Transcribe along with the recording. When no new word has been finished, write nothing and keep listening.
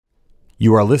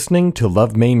You are listening to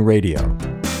Love Maine Radio,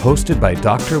 hosted by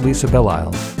Dr. Lisa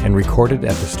Belisle and recorded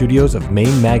at the studios of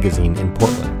Maine Magazine in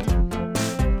Portland.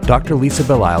 Dr. Lisa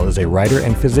Belisle is a writer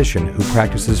and physician who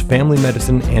practices family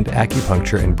medicine and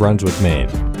acupuncture in Brunswick, Maine.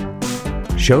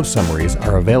 Show summaries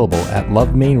are available at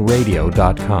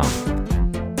lovemaineradio.com.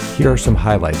 Here are some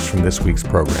highlights from this week's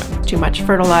program. Too much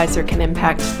fertilizer can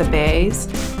impact the bays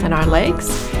and our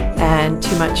lakes, and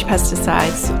too much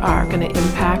pesticides are going to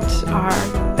impact our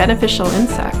beneficial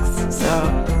insects. So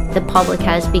the public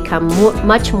has become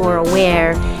much more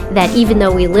aware that even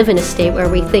though we live in a state where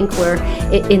we think we're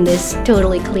in this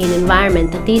totally clean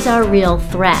environment, that these are real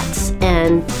threats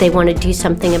and they want to do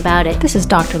something about it. This is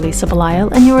Dr. Lisa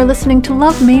Belisle, and you are listening to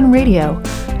Love Maine Radio,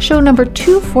 show number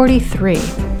 243,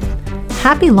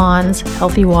 Happy Lawns,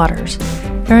 Healthy Waters,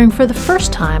 airing for the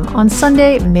first time on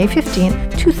Sunday, May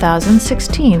 15,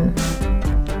 2016.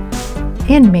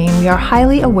 In Maine, we are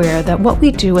highly aware that what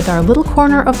we do with our little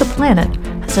corner of the planet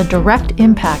has a direct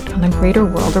impact on the greater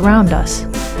world around us.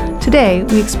 Today,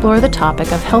 we explore the topic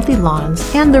of healthy lawns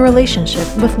and the relationship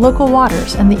with local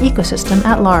waters and the ecosystem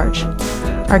at large.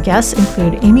 Our guests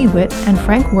include Amy Witt and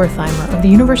Frank Wertheimer of the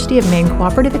University of Maine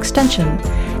Cooperative Extension,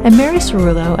 and Mary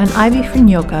Cerullo and Ivy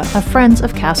Frignoca of Friends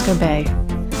of Casco Bay.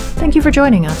 Thank you for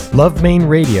joining us. Love Maine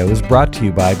Radio is brought to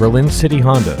you by Berlin City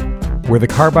Honda, where the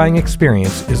car buying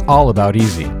experience is all about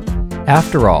easy.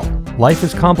 After all, life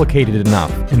is complicated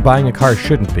enough, and buying a car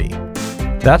shouldn't be.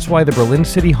 That's why the Berlin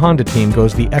City Honda team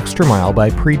goes the extra mile by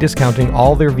pre-discounting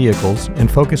all their vehicles and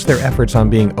focus their efforts on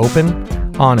being open,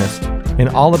 honest, and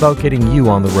all about getting you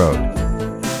on the road.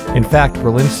 In fact,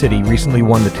 Berlin City recently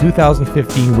won the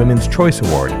 2015 Women's Choice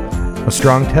Award, a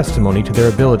strong testimony to their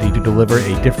ability to deliver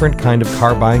a different kind of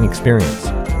car buying experience.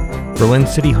 Berlin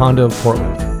City Honda of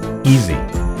Portland. Easy.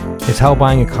 It's how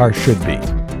buying a car should be.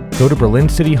 Go to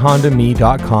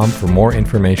berlincityhondame.com for more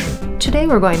information. Today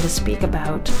we're going to speak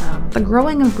about the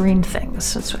growing of green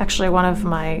things. It's actually one of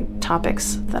my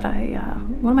topics that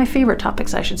one of my favorite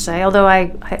topics, I should say, although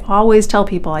I always tell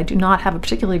people I do not have a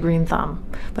particularly green thumb,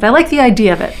 but I like the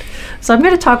idea of it. So I'm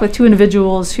going to talk with two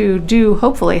individuals who do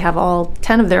hopefully have all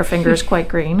 10 of their fingers quite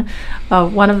green.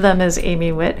 One of them is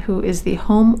Amy Witt, who is the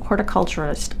home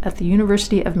horticulturist at the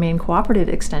University of Maine Cooperative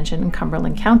Extension in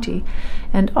Cumberland County,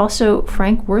 and also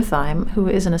Frank Wertheimer, who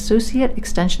is an associate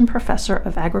extension professor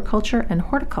of agriculture and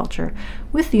horticulture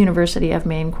with the University of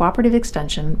Maine Cooperative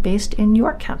Extension based in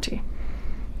York County.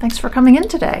 Thanks for coming in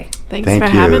today. Thank you for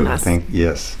having us.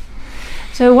 Yes.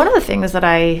 So one of the things that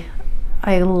I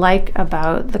like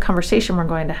about the conversation we're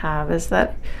going to have is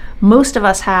that most of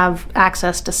us have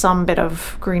access to some bit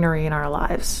of greenery in our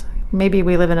lives. Maybe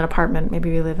we live in an apartment,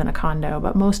 maybe we live in a condo,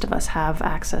 but most of us have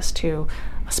access to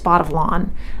a spot of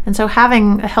lawn. And so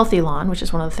having a healthy lawn, which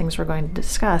is one of the things we're going to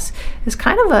discuss, is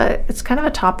kind of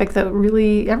a topic that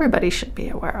really everybody should be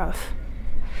aware of.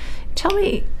 Tell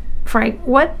me, Frank,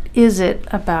 what is it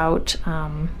about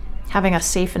having a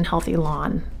safe and healthy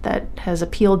lawn that has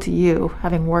appealed to you,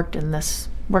 having worked with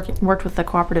the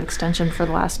cooperative extension for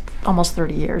the last almost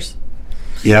 30 years?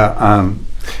 Yeah,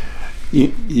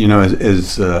 you know,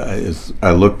 as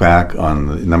I look back on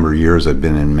the number of years I've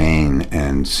been in Maine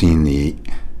and seen the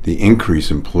increase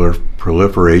in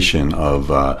proliferation of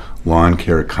lawn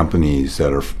care companies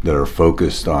that are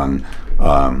focused on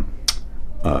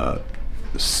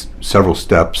several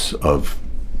steps of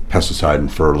pesticide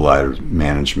and fertilizer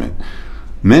management,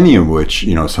 many of which,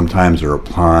 you know, sometimes are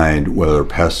applied whether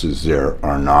pests is there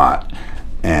or not.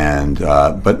 And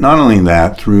but not only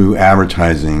that, through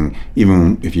advertising,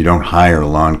 even if you don't hire a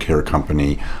lawn care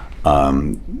company,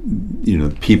 you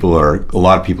know, a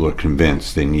lot of people are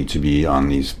convinced they need to be on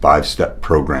these 5-step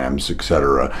programs,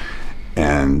 etc.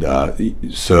 And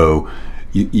so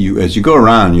you as you go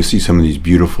around, you see some of these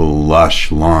beautiful, lush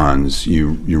lawns.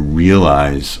 You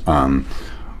realize, you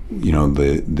know,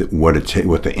 what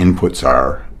the inputs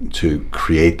are to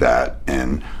create that,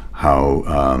 and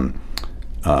how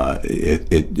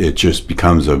it just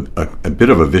becomes a bit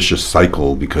of a vicious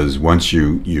cycle, because once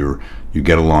you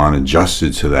get a lawn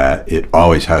adjusted to that, it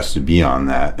always has to be on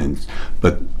that. And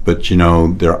but you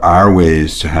know, there are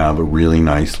ways to have a really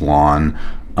nice lawn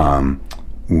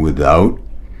without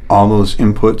all those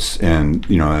inputs, and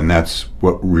you know, and that's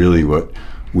what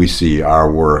we see our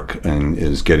work and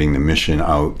is getting the mission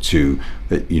out to,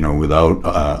 that, you know, without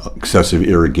excessive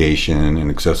irrigation and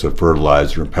excessive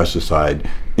fertilizer and pesticide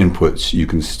inputs, you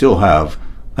can still have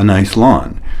a nice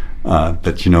lawn.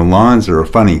 But you know, lawns are a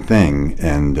funny thing,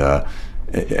 and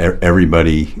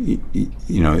everybody,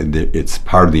 you know, it's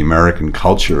part of the American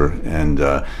culture, and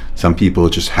some people,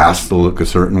 it just has to look a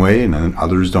certain way, and then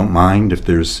others don't mind if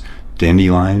there's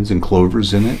dandelions and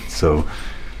clovers in it. So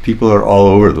people are all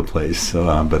over the place,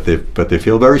 but they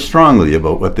feel very strongly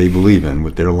about what they believe in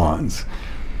with their lawns.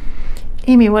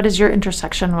 Amy, what is your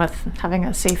intersection with having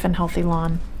a safe and healthy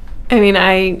lawn? I mean,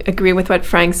 I agree with what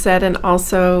Frank said, and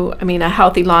also, I mean, a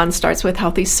healthy lawn starts with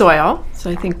healthy soil. So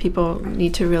I think people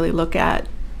need to really look at,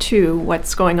 too,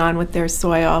 what's going on with their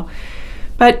soil.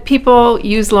 But people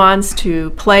use lawns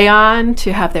to play on,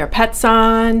 to have their pets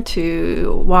on,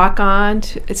 to walk on.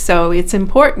 So it's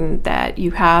important that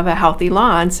you have a healthy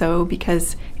lawn,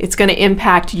 because it's going to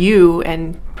impact you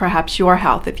and perhaps your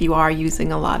health if you are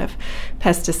using a lot of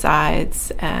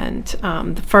pesticides. And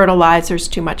the fertilizers,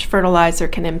 too much fertilizer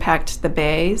can impact the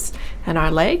bays and our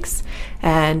lakes.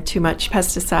 And too much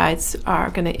pesticides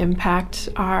are going to impact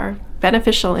our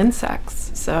beneficial insects.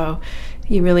 So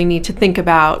you really need to think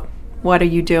about, what are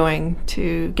you doing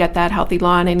to get that healthy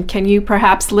lawn? And can you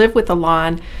perhaps live with a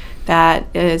lawn that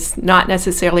is not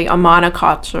necessarily a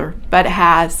monoculture, but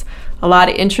has a lot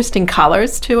of interesting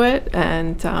colors to it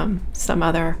and some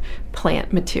other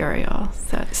plant material,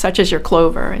 such as your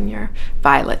clover and your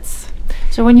violets.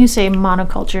 So when you say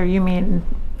monoculture, you mean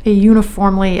a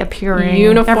uniformly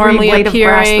appearing, every blade of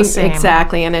grass the same.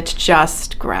 Exactly, and it's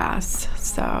just grass.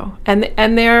 So, and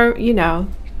there,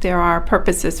 there are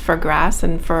purposes for grass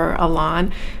and for a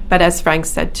lawn, but as Frank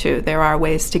said too, there are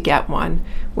ways to get one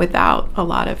without a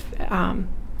lot of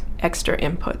extra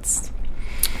inputs.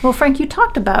 Well, Frank, you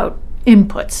talked about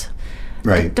inputs.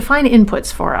 Right. Define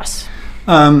inputs for us.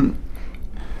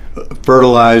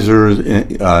 Fertilizers,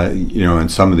 in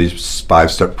some of these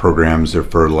 5-step programs, they're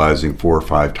fertilizing 4 or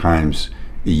 5 times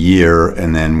a year,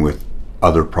 and then with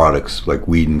other products like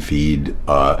weed and feed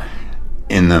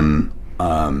in them.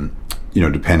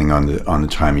 Depending on the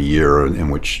time of year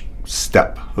and which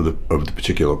step of the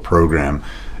particular program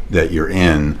that you're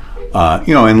in,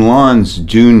 and lawns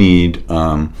do need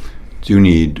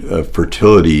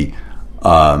fertility,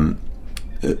 but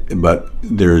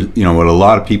there's what a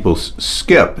lot of people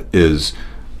skip is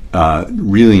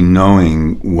really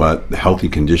knowing what the healthy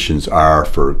conditions are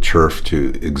for turf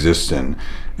to exist in.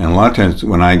 And a lot of times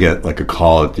when I get like a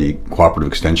call at the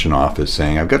Cooperative Extension Office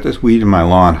saying, I've got this weed in my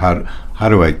lawn, how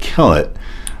do I kill it?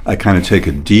 I kind of take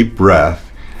a deep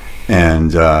breath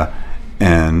and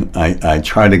I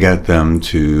try to get them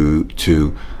to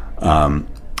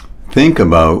think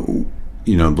about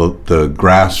the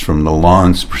grass from the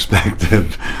lawn's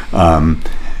perspective. In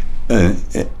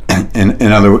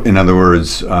other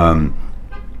words,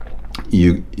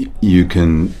 you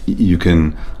can.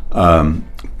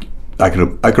 I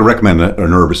could recommend an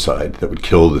herbicide that would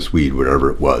kill this weed, whatever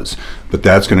it was, but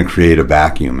that's going to create a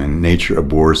vacuum, and nature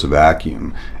abhors a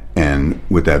vacuum. And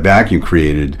with that vacuum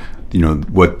created,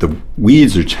 what the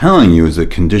weeds are telling you is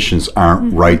that conditions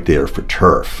aren't right there for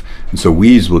turf, and so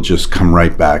weeds will just come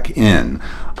right back in.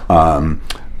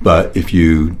 But if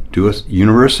you do a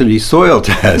university soil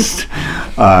test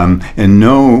and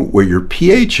know what your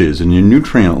pH is and your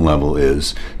nutrient level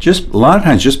is, just a lot of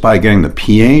times just by getting the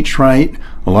pH right,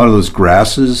 a lot of those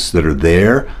grasses that are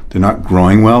there, they're not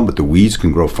growing well, but the weeds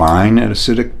can grow fine at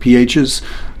acidic pHs.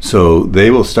 So they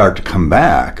will start to come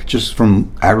back just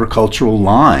from agricultural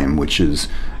lime, which is,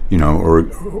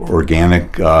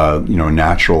 organic,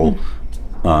 natural,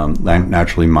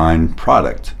 naturally mined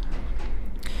product.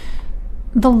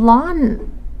 The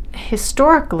lawn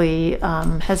historically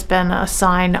has been a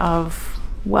sign of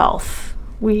wealth.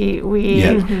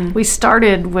 We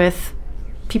started with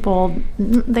people,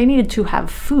 they needed to have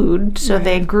food, so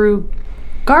they grew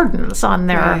gardens on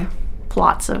their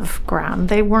plots of ground.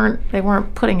 They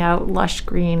weren't putting out lush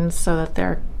greens so that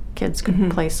their kids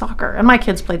could play soccer. And my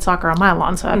kids played soccer on my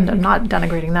lawn, so I'm not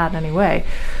denigrating that in any way.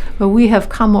 But we have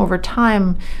come over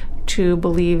time to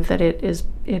believe that it is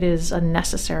a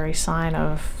necessary sign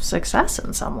of success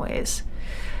in some ways.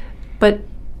 But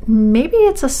maybe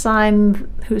it's a sign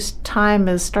whose time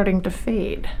is starting to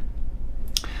fade.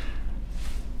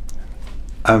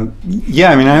 I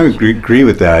would agree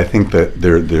with that. I think that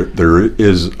there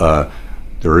is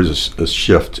a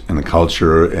shift in the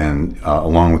culture, and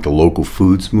along with the local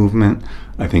foods movement,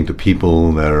 I think the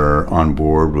people that are on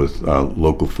board with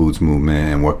local foods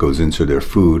movement and what goes into their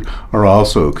food are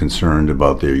also concerned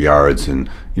about their yards. And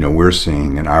we're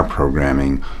seeing in our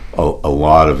programming a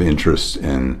lot of interest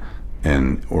in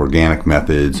organic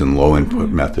methods and low input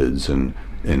methods and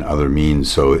other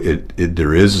means. So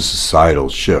there is a societal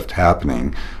shift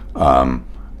happening,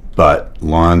 but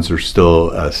lawns are still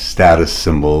a status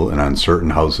symbol in uncertain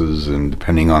houses, and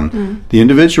depending on the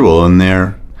individual and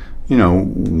their,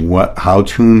 how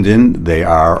tuned in they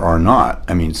are or not.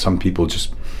 I mean, some people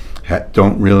just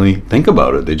don't really think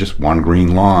about it. They just want a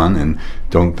green lawn and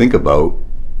don't think about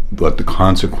what the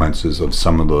consequences of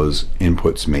some of those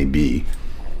inputs may be.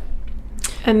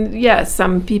 And yes,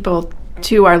 some people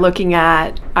too are looking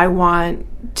at, I want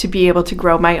to be able to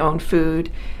grow my own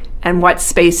food, and what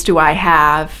space do I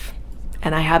have?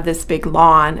 And I have this big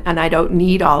lawn, and I don't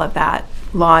need all of that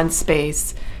lawn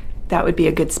space. That would be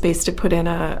a good space to put in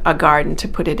a garden, to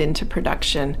put it into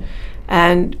production.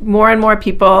 And more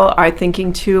people are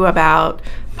thinking too about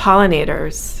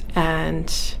pollinators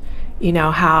and, you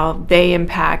know, how they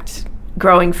impact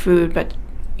growing food, but,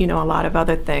 you know, a lot of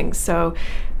other things. So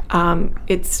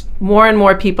it's more and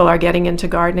more people are getting into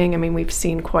gardening. I mean, we've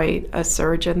seen quite a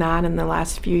surge in that in the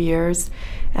last few years,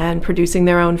 and producing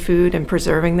their own food and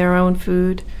preserving their own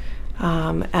food.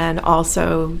 And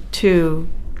also, too,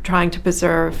 trying to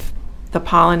preserve the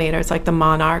pollinators like the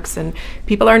monarchs. And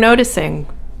people are noticing,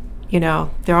 you know,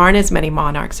 there aren't as many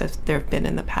monarchs as there have been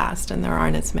in the past, and there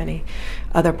aren't as many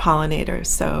other pollinators.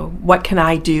 So what can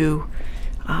I do?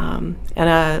 And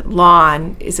a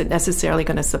lawn isn't necessarily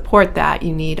going to support that.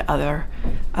 You need other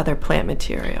plant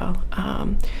material.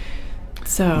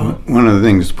 So one of the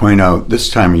things to point out this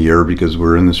time of year, because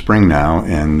we're in the spring now,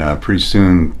 and pretty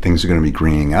soon things are going to be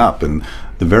greening up. And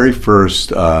the very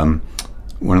first, one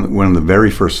of the very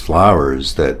first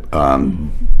flowers that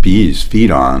bees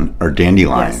feed on are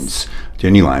dandelions,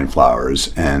 dandelion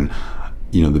flowers, and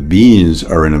you know the bees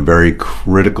are in a very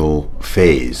critical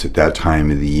phase at that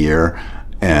time of the year.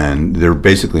 And they're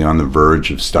basically on the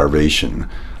verge of starvation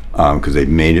because they've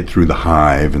made it through the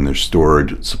hive and they're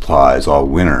stored supplies all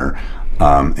winter,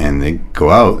 and they go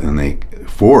out and they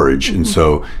forage. And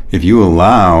so if you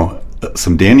allow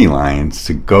some dandelions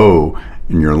to go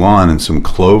in your lawn and some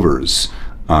clovers,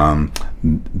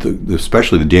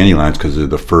 especially the dandelions, because they're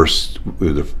the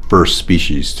first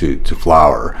species to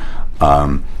flower,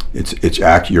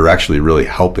 you're actually really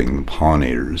helping the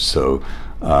pollinators. So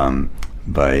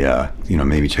by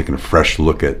maybe taking a fresh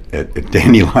look at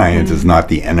dandelions is not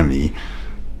the enemy.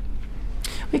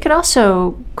 We could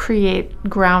also create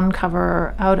ground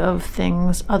cover out of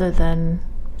things other than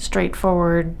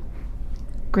straightforward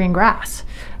green grass.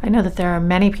 I know that there are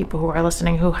many people who are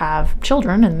listening who have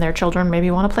children, and their children maybe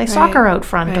want to play soccer out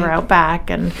front or out back,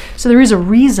 and so there is a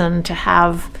reason to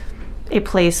have a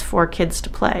place for kids to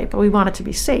play, but we want it to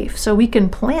be safe. So we can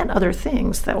plant other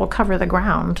things that will cover the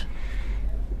ground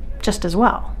just as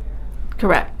well.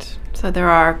 Correct. So there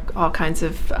are all kinds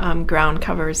of ground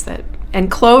covers and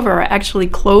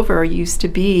clover used to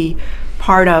be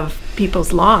part of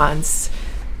people's lawns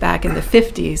back in the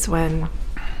 50s when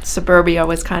suburbia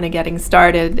was kind of getting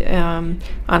started on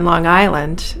Long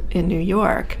Island in New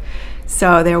York.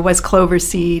 So there was clover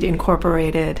seed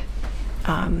incorporated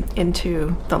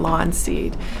into the lawn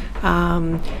seed.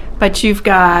 But you've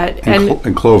got...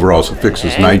 And clover also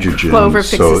fixes nitrogen. Clover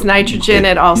fixes nitrogen.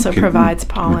 It also provides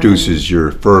pollen. Reduces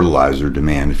your fertilizer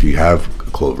demand if you have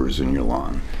clovers in your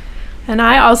lawn. And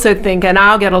I also think, and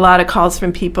I'll get a lot of calls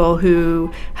from people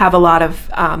who have a lot of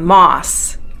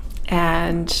moss,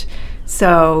 and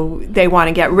so they want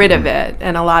to get rid of it.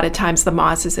 And a lot of times the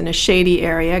moss is in a shady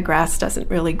area. Grass doesn't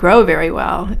really grow very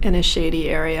well in a shady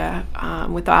area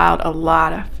without a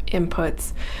lot of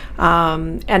inputs.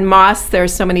 And moss,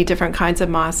 there's so many different kinds of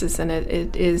mosses, and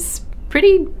it is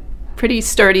pretty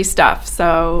sturdy stuff.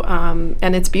 So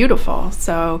and it's beautiful.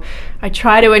 So I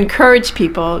try to encourage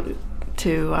people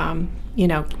to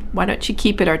why don't you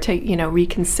keep it or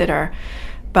reconsider.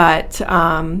 But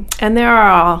and there are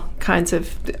all kinds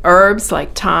of herbs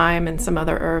like thyme and some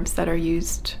other herbs that are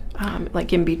used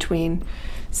like in between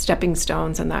stepping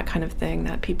stones and that kind of thing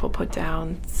that people put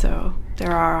down. So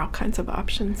there are all kinds of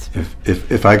options.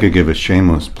 If I could give a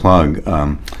shameless plug,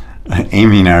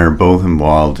 Amy and I are both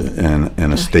involved in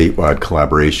a statewide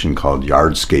collaboration called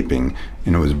Yardscaping,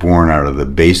 and it was born out of the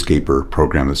Bayscaper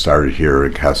program that started here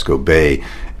at Casco Bay.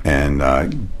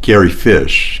 And Gary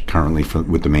Fish, currently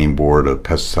with the Maine Board of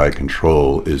Pesticide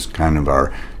Control, is kind of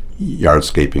our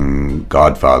yardscaping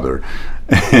godfather,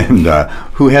 and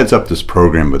who heads up this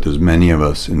program, but there's many of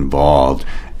us involved.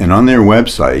 And on their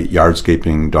website,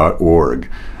 yardscaping.org,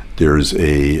 there's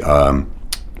a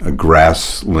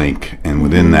grass link, and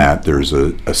within that there's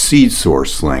a seed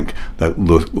source link that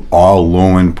look all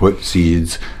low input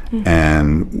seeds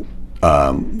and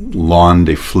lawn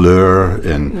de fleur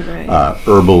and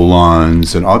herbal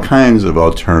lawns and all kinds of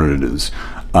alternatives.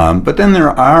 But then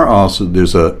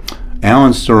there's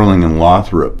Alan Sterling in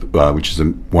Lothrop, which is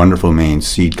a wonderful Maine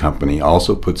seed company,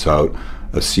 also puts out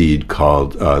a seed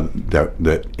called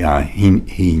that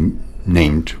he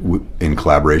named in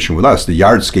collaboration with us, the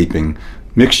Yardscaping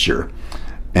Mixture.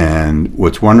 And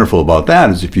what's wonderful about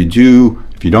that is if you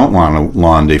don't want a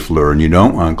lawn de fleur and you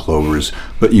don't want clovers,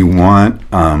 but you want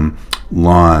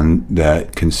lawn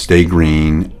that can stay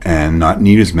green and not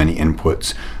need as many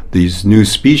inputs. These new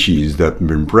species that have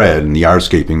been bred, and the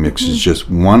hardscaping mix is just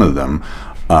one of them.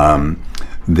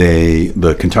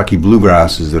 The Kentucky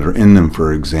bluegrasses that are in them,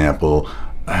 for example,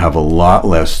 have a lot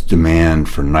less demand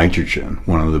for nitrogen.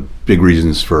 One of the big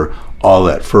reasons for all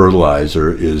that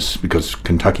fertilizer is because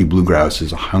Kentucky bluegrass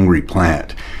is a hungry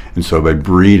plant. And so by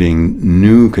breeding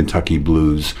new Kentucky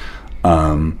blues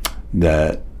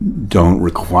that don't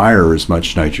require as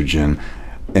much nitrogen,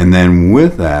 and then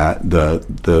with that,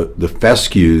 the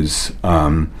fescues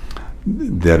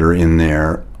that are in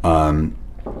there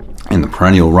and the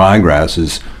perennial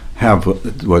ryegrasses have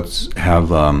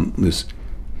this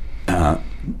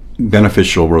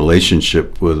beneficial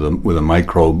relationship with a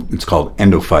microbe. It's called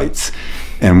endophytes,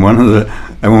 and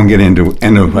I won't get into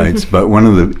endophytes, but one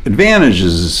of the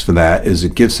advantages for that is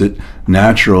it gives it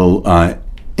natural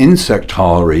insect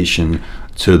toleration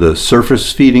to the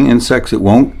surface feeding insects. It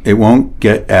won't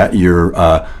get at your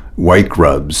white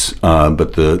grubs,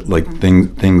 but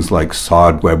things like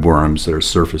sod webworms that are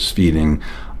surface feeding.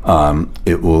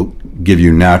 It will give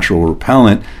you natural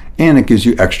repellent, and it gives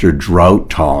you extra drought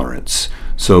tolerance.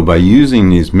 So by using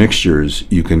these mixtures,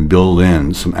 you can build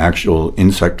in some actual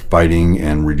insect fighting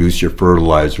and reduce your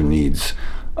fertilizer needs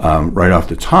right off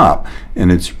the top.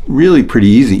 And it's really pretty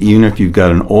easy. Even if you've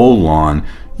got an old lawn,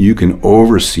 you can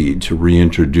overseed to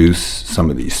reintroduce some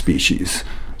of these species.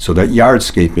 So that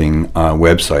Yardscaping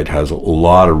website has a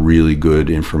lot of really good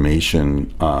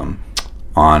information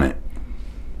on it.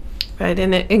 Right,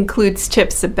 and it includes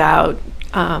tips about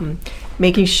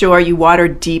making sure you water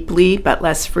deeply but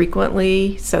less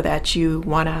frequently, so that you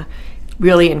want to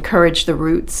really encourage the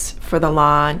roots for the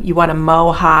lawn. You want to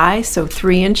mow high, so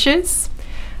 3 inches.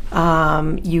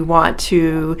 You want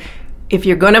to, if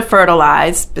you're going to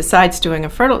fertilize, besides doing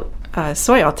a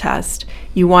soil test,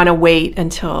 you want to wait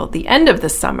until the end of the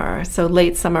summer, so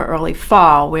late summer, early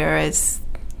fall, whereas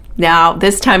now,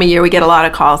 this time of year, we get a lot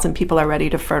of calls and people are ready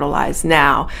to fertilize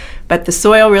now. But the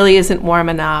soil really isn't warm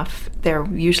enough. They're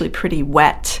usually pretty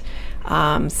wet.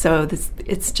 So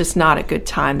it's just not a good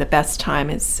time. The best time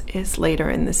is later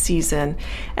in the season.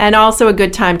 And also a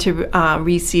good time to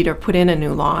reseed or put in a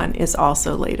new lawn is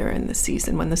also later in the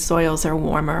season, when the soils are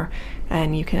warmer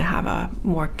and you can have a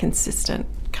more consistent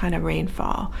kind of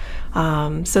rainfall.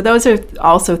 So those are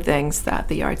also things that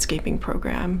the Yardscaping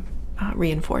program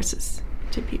reinforces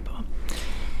to people.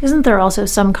 Isn't there also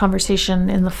some conversation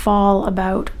in the fall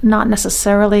about not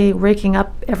necessarily raking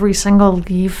up every single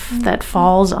leaf that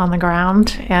falls on the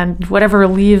ground, and whatever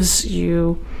leaves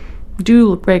you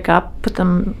do rake up, put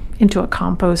them into a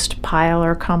compost pile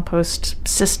or compost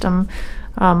system?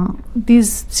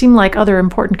 These seem like other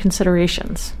important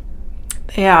considerations.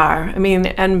 They are. I mean,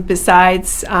 and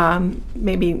besides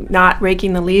maybe not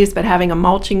raking the leaves, but having a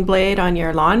mulching blade on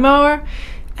your lawnmower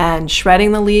and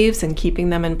shredding the leaves and keeping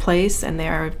them in place, and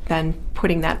they're then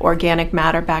putting that organic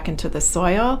matter back into the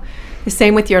soil. The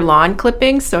same with your lawn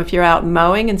clippings. So if you're out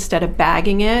mowing, instead of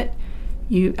bagging it,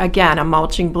 a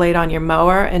mulching blade on your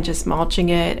mower and just mulching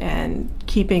it and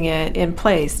keeping it in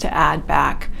place to add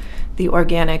back the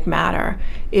organic matter.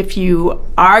 If you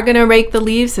are going to rake the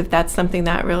leaves, if that's something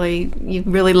that you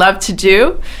really love to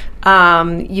do,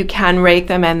 you can rake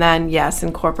them and then, yes,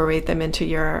 incorporate them into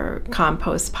your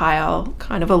compost pile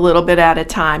kind of a little bit at a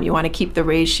time. You want to keep the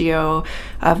ratio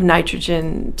of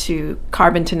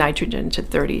carbon to nitrogen to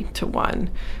 30-1.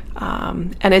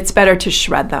 And it's better to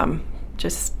shred them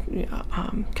just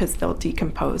because they'll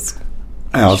decompose.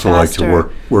 I also faster. like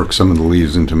to work some of the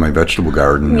leaves into my vegetable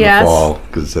garden in the fall,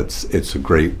 because it's a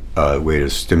great way to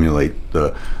stimulate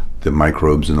the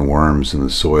microbes and the worms in the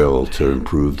soil to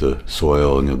improve the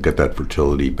soil, and you'll get that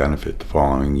fertility benefit the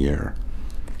following year.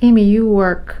 Amy, you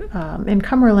work in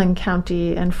Cumberland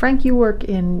County, and Frank, you work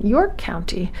in York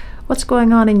County. What's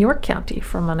going on in York County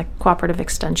from a cooperative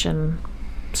extension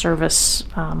service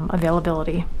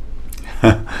availability?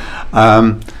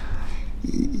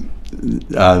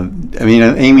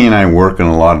 Amy and I work in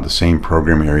a lot of the same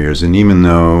program areas, and even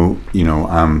though,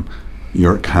 I'm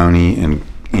York County and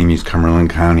Amy's Cumberland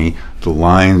County, the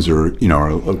lines are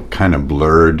kind of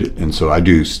blurred, and so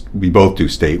we both do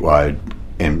statewide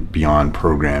and beyond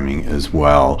programming as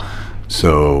well.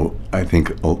 So I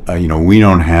think, we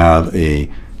don't have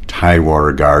a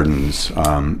Tidewater Gardens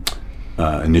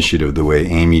initiative the way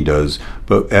Amy does,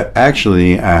 but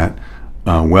actually at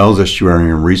Wells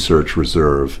Estuarian Research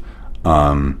Reserve,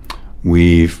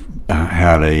 we've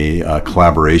had a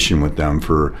collaboration with them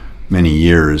for many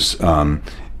years,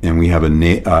 and we have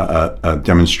a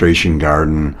demonstration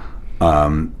garden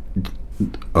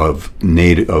of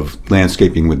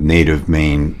landscaping with native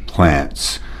Maine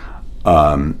plants.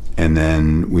 And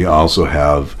then we also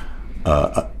have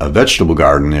a vegetable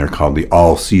garden there called the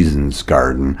All Seasons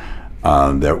Garden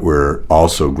that we're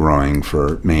also growing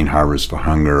for Maine Harvest for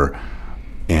Hunger.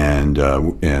 And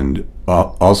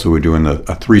also we're doing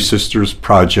a Three Sisters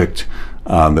project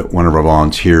that one of our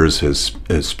volunteers has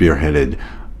spearheaded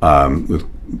with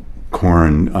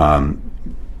corn,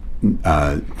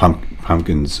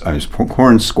 pumpkins,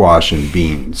 corn, squash, and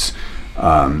beans.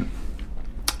 And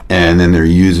then they're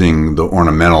using the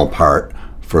ornamental part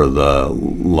for the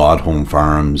Laudholm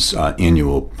Farms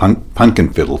annual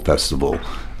Pumpkin Fiddle Festival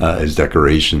as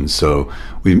decorations. So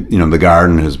the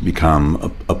garden has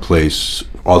become a place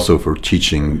also for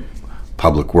teaching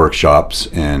public workshops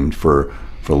and for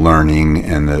learning.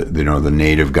 And the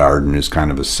native garden is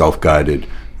kind of a self-guided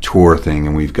tour thing.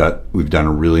 And we've done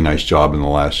a really nice job in the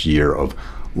last year of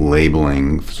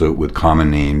labeling, so with common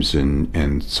names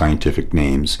and scientific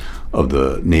names of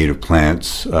the native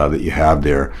plants that you have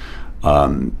there.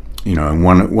 And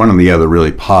one of the other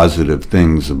really positive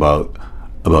things about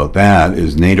that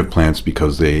is native plants,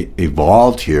 because they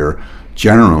evolved here,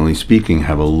 generally speaking,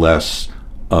 have a less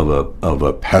of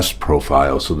a pest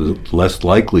profile, so they're less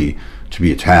likely to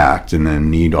be attacked and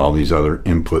then need all these other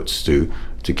inputs to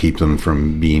keep them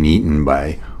from being eaten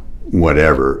by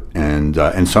whatever. And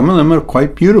some of them are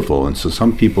quite beautiful, and so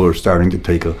some people are starting to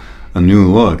take a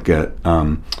new look at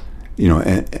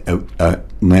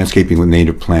landscaping with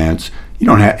native plants. You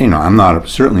don't have, I'm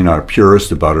certainly not a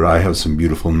purist about it. I have some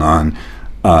beautiful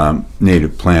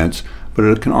non-native plants, but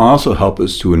it can also help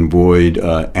us to avoid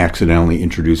accidentally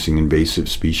introducing invasive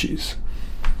species.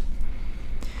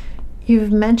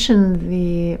 You've mentioned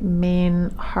the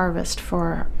Maine Harvest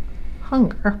for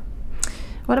Hunger.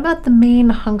 What about the Maine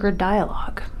Hunger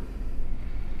Dialogue?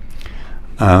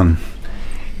 The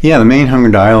Maine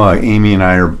Hunger Dialogue. Amy and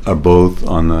I are both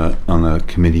on the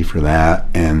committee for that,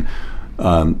 and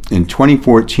in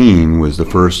 2014 was the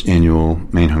first annual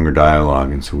Maine Hunger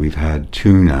Dialogue, and so we've had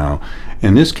two now.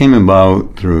 And this came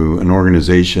about through an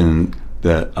organization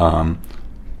that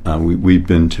we've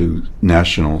been to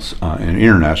national and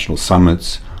international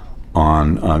summits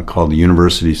on called the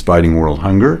Universities Fighting World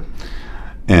Hunger.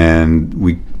 And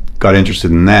we got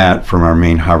interested in that from our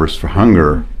Maine Harvest for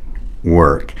Hunger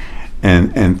work.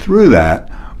 And through that,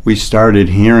 we started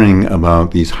hearing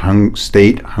about these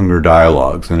state hunger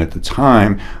dialogues. And at the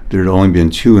time, there had only been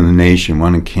two in the nation,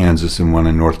 one in Kansas and one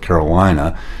in North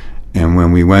Carolina. And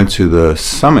when we went to the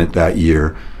summit that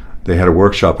year, they had a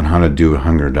workshop on how to do a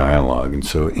hunger dialogue. And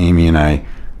so Amy and I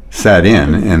sat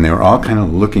in, and they were all kind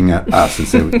of looking at us and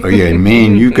said, "Oh yeah,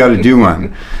 Maine, you've got to do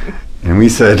one." And we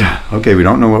said, "Okay, we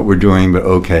don't know what we're doing, but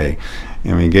okay."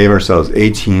 And we gave ourselves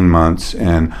 18 months.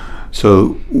 And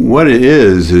so what it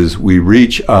is we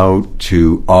reach out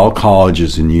to all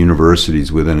colleges and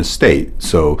universities within a state.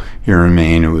 So here in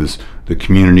Maine, it was the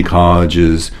community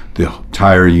colleges, the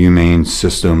entire UMaine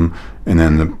system, and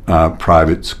then the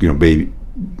privates,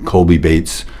 Colby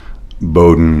Bates,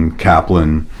 Bowdoin,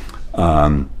 Kaplan,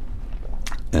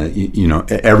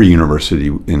 every university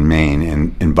in Maine,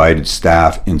 and invited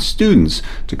staff and students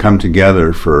to come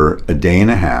together for a day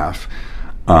and a half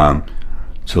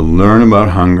to learn about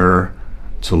hunger,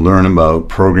 to learn about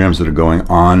programs that are going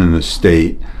on in the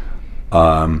state,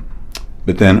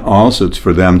 but then also it's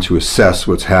for them to assess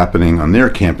what's happening on their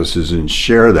campuses and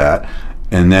share that.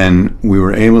 And then we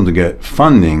were able to get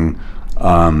funding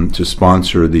to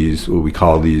sponsor these, what we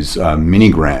call these mini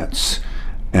grants.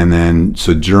 And then,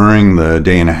 so during the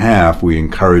day and a half, we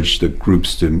encouraged the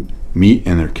groups to meet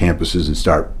in their campuses and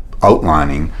start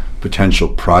outlining potential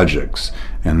projects,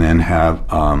 and then have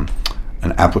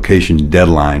an application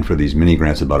deadline for these mini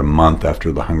grants about a month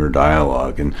after the Hunger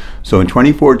Dialogue. And so in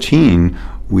 2014,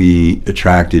 we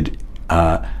attracted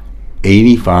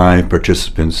 85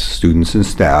 participants, students and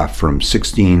staff from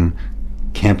 16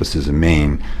 campuses in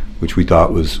Maine, which we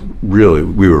thought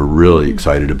we were really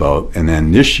excited about. And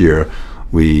then this year,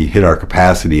 we hit our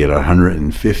capacity at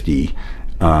 150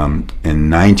 in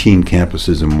 19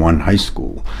 campuses and one high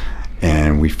school.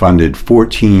 And we funded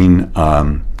 14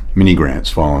 mini grants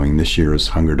following this year's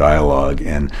Hunger Dialogue.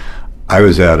 And I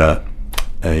was at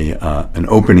an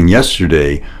opening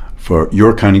yesterday for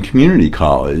York County Community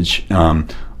College,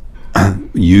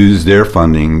 used their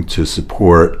funding to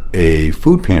support a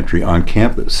food pantry on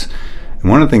campus. And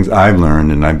one of the things I've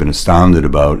learned and I've been astounded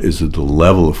about is that the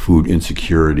level of food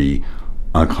insecurity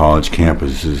on college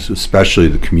campuses, especially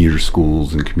the commuter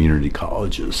schools and community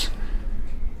colleges.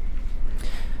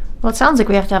 Well, it sounds like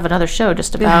we have to have another show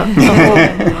just about the whole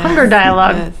Hunger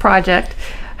Dialogue project.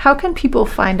 How can people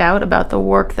find out about the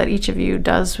work that each of you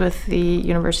does with the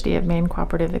University of Maine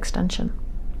Cooperative Extension?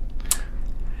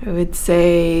 I would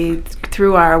say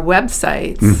through our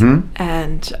websites. Mm-hmm.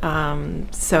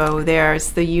 And so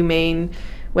there's the UMaine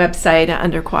website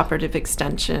under Cooperative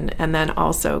Extension, and then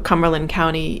also Cumberland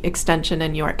County Extension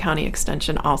and York County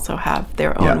Extension also have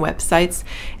their own websites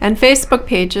and Facebook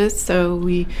pages. So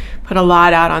we put a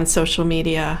lot out on social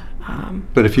media.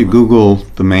 But if you Google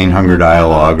the Maine Hunger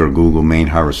Dialogue or Google Maine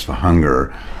Harvest for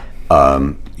Hunger,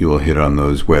 you will hit on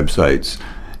those websites.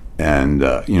 And,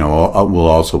 we'll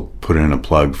also put in a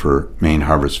plug for Maine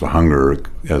Harvest for Hunger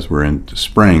as we're into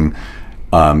spring,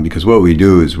 because what we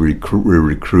do is we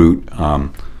recruit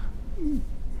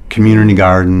community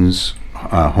gardens,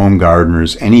 home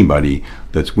gardeners, anybody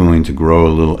that's willing to grow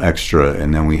a little extra,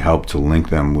 and then we help to link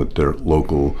them with their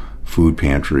local food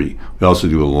pantry. We also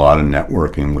do a lot of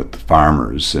networking with the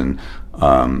farmers, and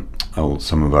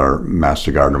some of our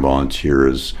Master Gardener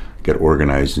volunteers get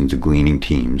organized into gleaning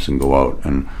teams and go out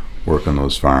and work on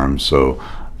those farms. So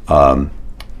I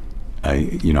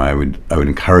would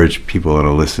encourage people that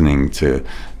are listening to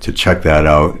check that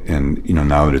out. And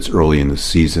now that it's early in the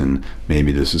season,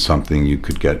 maybe this is something you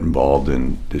could get involved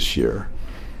in this year.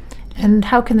 And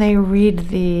how can they read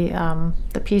the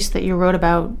piece that you wrote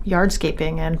about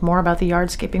yardscaping and more about the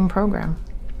yardscaping program?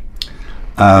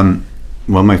 I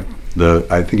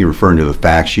think you're referring to the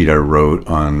fact sheet I wrote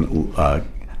on.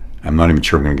 I'm not even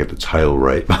sure I'm going to get the title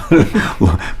right.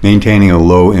 Maintaining a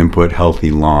low input healthy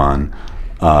lawn.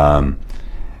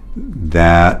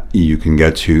 That you can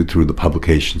get to through the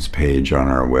publications page on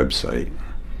our website.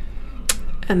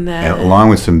 And along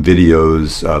with some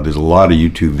videos, there's a lot of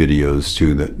YouTube videos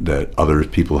too that other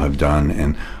people have done,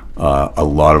 and a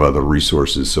lot of other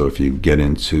resources. So if you get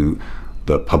into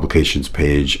the publications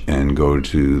page and go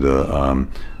to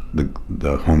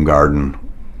the home garden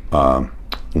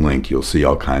link, you'll see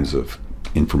all kinds of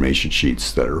information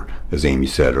sheets that are, as Amy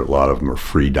said, a lot of them are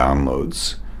free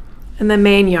downloads. And the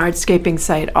Maine Yardscaping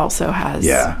site also has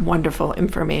wonderful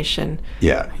information.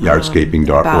 Yeah,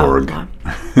 yardscaping.org.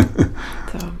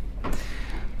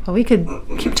 Well, we could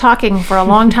keep talking for a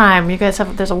long time. You guys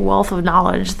there's a wealth of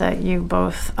knowledge that you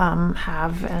both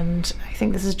have, and I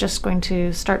think this is just going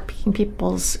to start piquing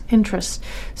people's interest.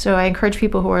 So I encourage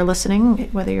people who are listening,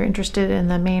 whether you're interested in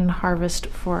the Maine Harvest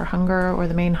for Hunger or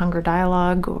the Maine Hunger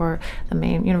Dialogue or the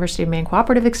Maine University of Maine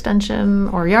Cooperative Extension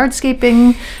or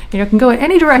yardscaping, can go in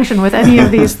any direction with any of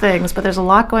these things, but there's a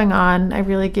lot going on. I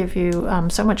really give you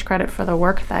so much credit for the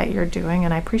work that you're doing,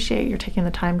 and I appreciate you taking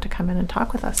the time to come in and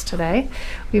talk with us today.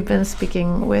 We've been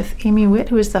speaking with Amy Witt,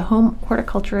 who is the home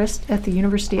horticulturist at the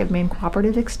University of Maine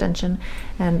Cooperative Extension,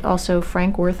 and also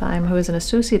Frank Wertheim, who is an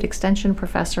associate extension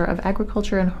professor of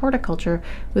agriculture and horticulture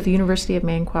with the University of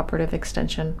Maine Cooperative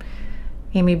Extension.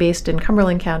 Amy based in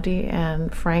Cumberland County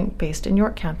and Frank based in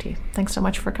York County. Thanks so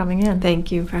much for coming in.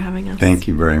 Thank you for having us. Thank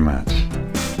you very much.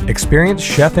 Experience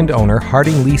chef and owner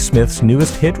Harding Lee Smith's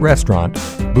newest hit restaurant,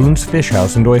 Boone's Fish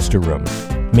House and Oyster Room,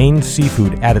 Maine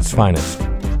seafood at its finest.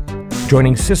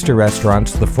 Joining sister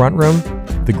restaurants The Front Room,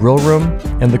 The Grill Room,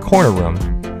 and The Corner Room,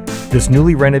 this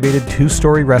newly renovated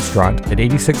 2-story restaurant at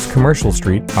 86 Commercial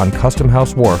Street on Custom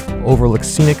House Wharf overlooks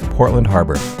scenic Portland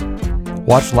Harbor.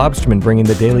 Watch lobstermen bring in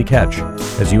the daily catch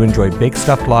as you enjoy baked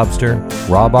stuffed lobster,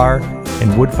 raw bar,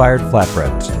 and wood-fired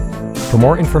flatbreads. For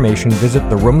more information, visit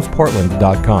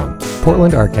theroomsportland.com.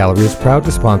 Portland Art Gallery is proud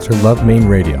to sponsor Love Maine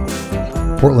Radio.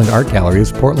 Portland Art Gallery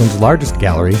is Portland's largest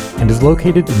gallery and is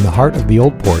located in the heart of the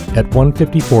Old Port at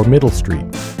 154 Middle Street.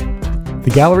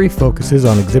 The gallery focuses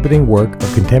on exhibiting work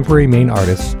of contemporary Maine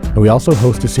artists, and we also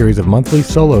host a series of monthly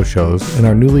solo shows in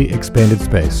our newly expanded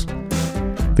space.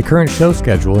 The current show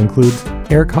schedule includes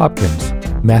Eric Hopkins,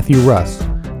 Matthew Russ,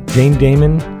 Jane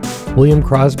Damon, William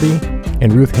Crosby,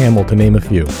 and Ruth Hamill, to name a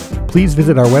few. Please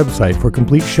visit our website for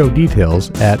complete show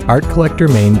details at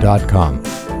artcollectormaine.com.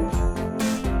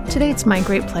 Today it's my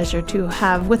great pleasure to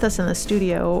have with us in the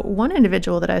studio one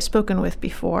individual that I've spoken with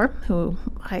before, who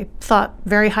I thought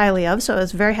very highly of, so I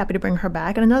was very happy to bring her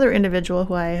back, and another individual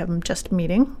who I am just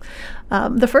meeting.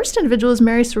 The first individual is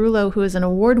Mary Cerullo, who is an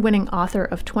award-winning author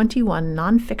of 21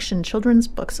 nonfiction children's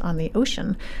books on the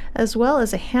ocean, as well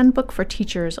as a handbook for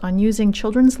teachers on using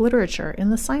children's literature in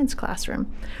the science classroom.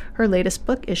 Her latest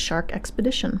book is Shark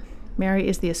Expedition. Mary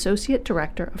is the Associate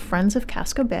Director of Friends of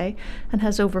Casco Bay and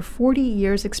has over 40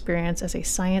 years' experience as a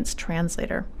science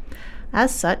translator.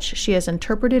 As such, she has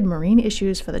interpreted marine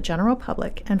issues for the general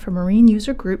public and for marine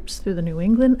user groups through the New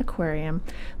England Aquarium,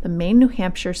 the Maine-New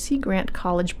Hampshire Sea Grant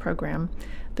College Program,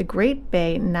 the Great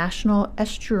Bay National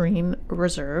Estuarine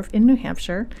Reserve in New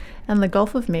Hampshire, and the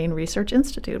Gulf of Maine Research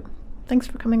Institute. Thanks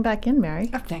for coming back in, Mary.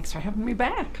 Thanks for having me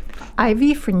back.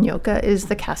 Ivy Frynioka is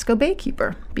the Casco Bay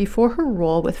keeper. Before her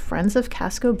role with Friends of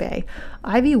Casco Bay,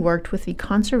 Ivy worked with the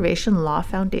Conservation Law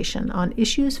Foundation on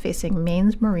issues facing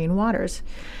Maine's marine waters.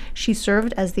 She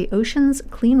served as the ocean's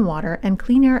clean water and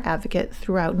clean air advocate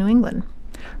throughout New England.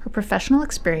 Her professional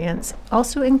experience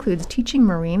also includes teaching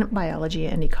marine biology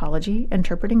and ecology,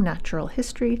 interpreting natural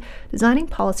history, designing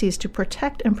policies to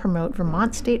protect and promote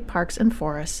Vermont state parks and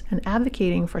forests, and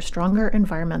advocating for stronger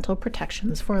environmental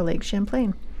protections for Lake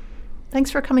Champlain. Thanks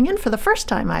for coming in for the first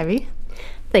time, Ivy.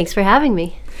 Thanks for having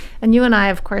me. And you and I,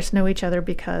 of course, know each other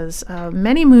because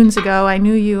many moons ago, I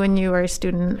knew you when you were a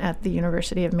student at the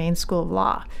University of Maine School of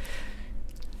Law.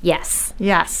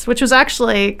 Yes, which was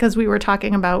actually because we were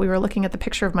looking at the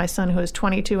picture of my son who was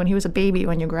 22 and he was a baby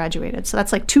when you graduated. So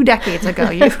that's like 2 decades ago.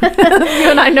 You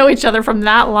and I know each other from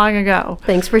that long ago.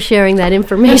 Thanks for sharing that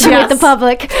information with the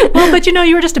public. Well, but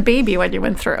you were just a baby when you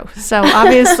went through. So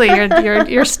obviously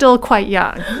you're still quite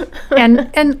young.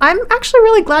 And I'm actually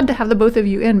really glad to have the both of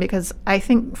you in because I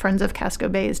think Friends of Casco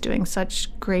Bay is doing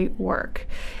such great work.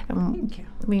 And Thank you.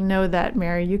 we know that,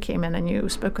 Mary, you came in and you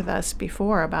spoke with us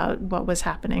before about what was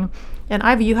happening. And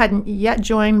Ivy, you hadn't yet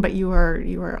joined, but you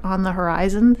were on the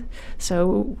horizon.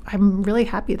 So I'm really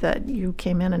happy that you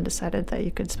came in and decided that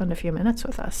you could spend a few minutes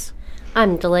with us.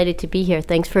 I'm delighted to be here.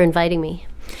 Thanks for inviting me.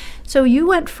 So you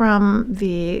went from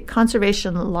the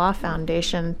Conservation Law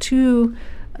Foundation to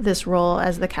this role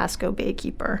as the Casco Bay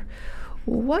keeper.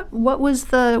 What was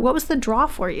the draw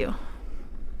for you?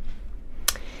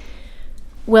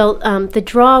 Well, the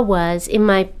draw was, in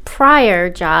my prior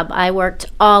job, I worked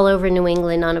all over New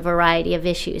England on a variety of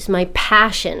issues. My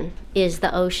passion is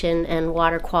the ocean and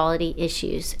water quality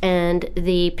issues, and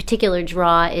the particular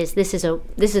draw is this is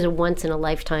a once in a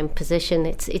lifetime position.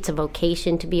 It's a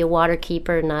vocation to be a water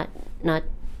keeper, not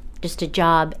just a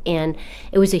job. And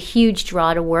it was a huge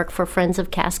draw to work for Friends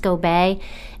of Casco Bay.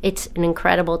 It's an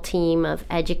incredible team of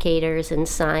educators and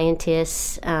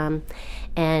scientists,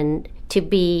 and to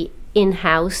be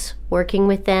in-house working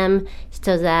with them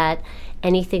so that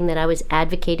anything that I was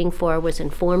advocating for was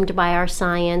informed by our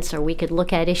science, or we could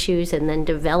look at issues and then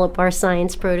develop our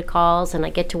science protocols. And I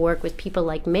get to work with people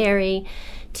like Mary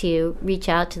to reach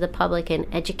out to the public and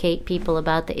educate people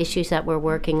about the issues that we're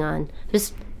working on.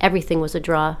 Just everything was a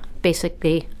draw,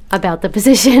 basically, about the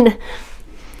position.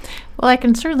 Well, I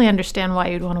can certainly understand why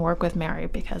you'd want to work with Mary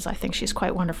because I think she's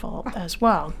quite wonderful as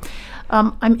well.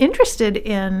 I'm interested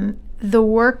in the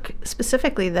work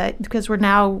specifically because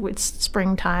it's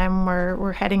springtime,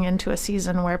 we're heading into a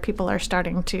season where people are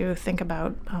starting to think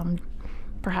about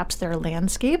perhaps their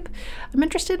landscape. I'm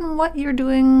interested in what you're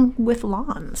doing with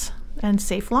lawns and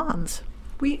safe lawns.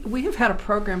 We have had a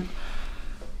program,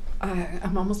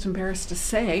 I'm almost embarrassed to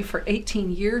say, for 18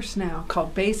 years now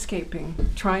called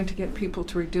Bayscaping, trying to get people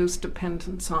to reduce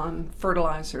dependence on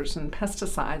fertilizers and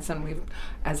pesticides. And we've,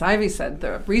 as Ivy said,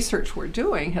 the research we're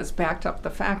doing has backed up the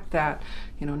fact that,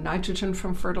 nitrogen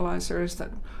from fertilizers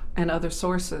and other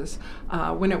sources,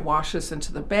 when it washes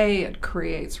into the bay, it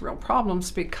creates real problems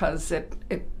because it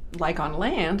like on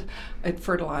land, it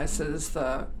fertilizes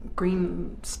the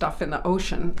green stuff in the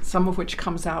ocean, some of which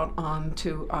comes out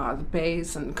onto the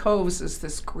bays and coves as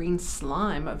this green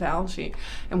slime of algae.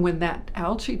 And when that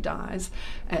algae dies,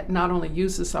 it not only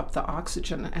uses up the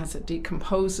oxygen as it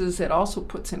decomposes, it also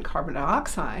puts in carbon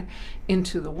dioxide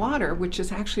into the water, which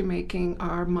is actually making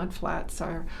our mudflats,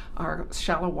 our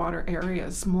shallow water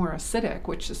areas more acidic,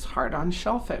 which is hard on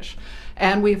shellfish.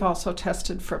 And we've also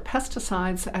tested for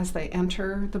pesticides as they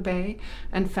enter the bay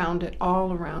and found it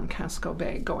all around Casco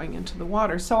Bay going into the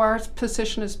water. So our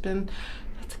position has been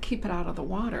to keep it out of the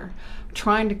water,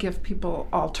 trying to give people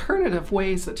alternative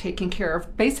ways of taking care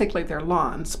of basically their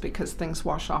lawns, because things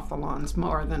wash off the lawns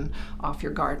more than off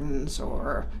your gardens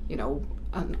or,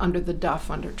 under the duff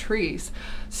under trees.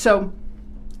 So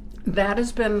that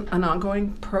has been an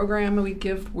ongoing program. We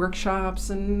give workshops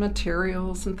and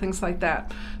materials and things like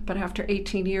that. But after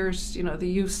 18 years, the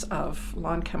use of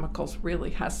lawn chemicals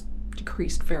really has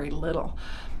decreased very little.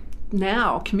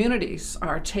 Now communities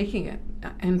are taking it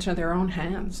into their own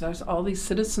hands. There's all these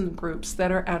citizen groups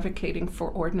that are advocating for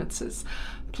ordinances.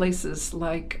 Places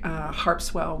like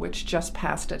Harpswell, which just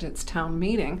passed at its town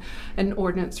meeting, an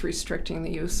ordinance restricting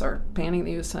the use or banning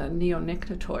the use of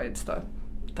neonicotinoids,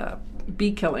 the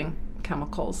bee-killing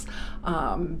chemicals,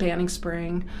 banning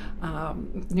spraying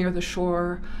near the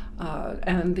shore,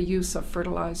 and the use of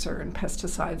fertilizer and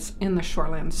pesticides in the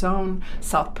shoreland zone.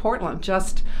 South Portland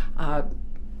just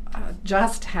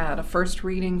just had a first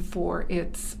reading for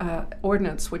its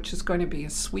ordinance, which is going to be a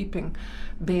sweeping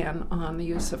ban on the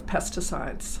use of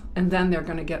pesticides. And then they're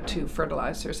going to get to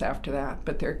fertilizers after that,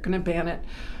 but they're going to ban it.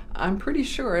 I'm pretty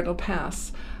sure it'll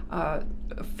pass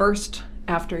first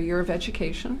after a year of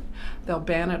education. They'll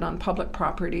ban it on public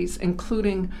properties,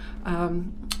 including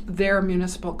their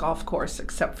municipal golf course,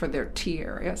 except for their tee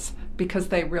areas, because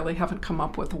they really haven't come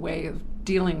up with a way of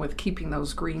dealing with keeping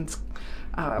those greens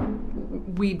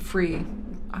weed-free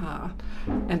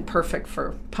and perfect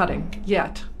for putting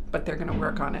yet, but they're going to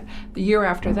work on it. The year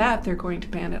after that, they're going to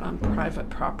ban it on private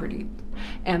property.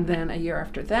 And then a year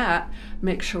after that,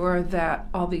 make sure that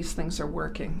all these things are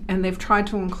working. And they've tried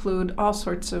to include all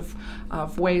sorts of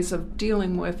ways of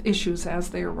dealing with issues as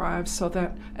they arise, so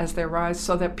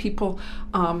that people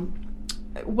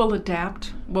will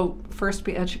adapt, will first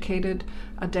be educated,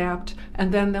 adapt,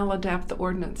 and then they'll adapt the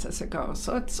ordinance as it goes.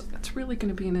 So it's really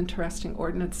going to be an interesting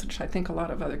ordinance, which I think a lot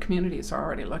of other communities are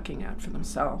already looking at for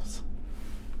themselves.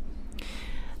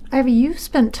 Ivy, you've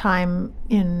spent time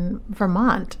in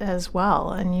Vermont as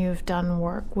well, and you've done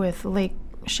work with Lake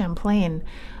Champlain.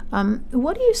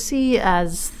 What do you see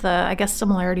as the,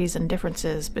 similarities and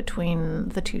differences between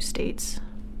the two states?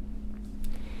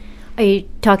 Are you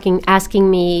asking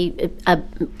me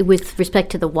with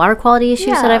respect to the water quality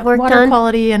issues that I've worked on? Water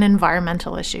quality and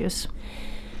environmental issues.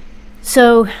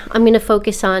 So I'm going to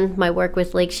focus on my work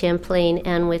with Lake Champlain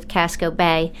and with Casco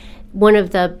Bay. One of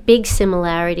the big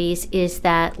similarities is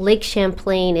that Lake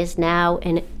Champlain is now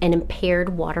an impaired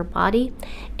water body,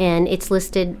 and it's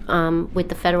listed with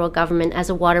the federal government as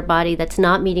a water body that's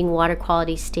not meeting water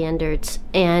quality standards.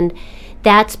 And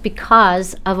that's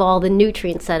because of all the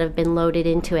nutrients that have been loaded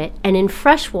into it. And in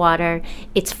fresh water,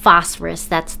 it's phosphorus,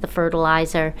 that's the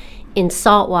fertilizer. In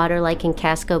salt water, like in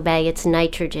Casco Bay, it's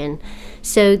nitrogen.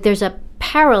 So there's a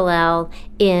parallel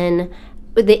in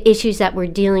the issues that we're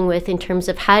dealing with in terms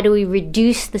of how do we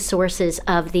reduce the sources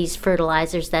of these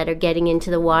fertilizers that are getting into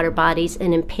the water bodies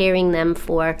and impairing them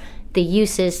for the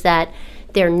uses that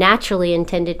they're naturally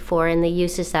intended for and the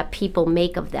uses that people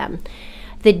make of them.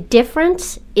 The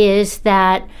difference is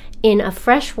that in a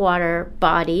freshwater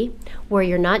body where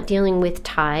you're not dealing with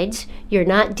tides, you're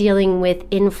not dealing with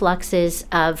influxes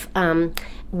of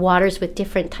waters with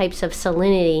different types of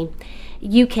salinity,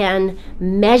 you can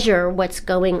measure what's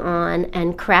going on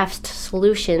and craft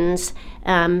solutions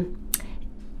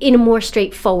in a more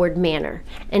straightforward manner.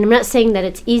 And I'm not saying that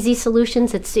it's easy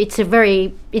solutions.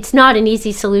 It's not an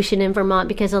easy solution in Vermont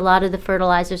because a lot of the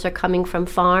fertilizers are coming from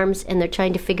farms, and they're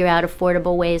trying to figure out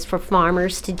affordable ways for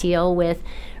farmers to deal with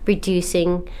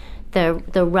reducing the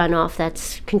runoff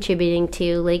that's contributing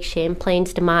to Lake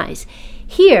Champlain's demise.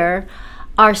 Here,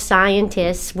 our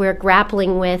scientists, we're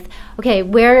grappling with, okay,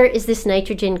 where is this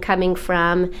nitrogen coming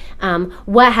from?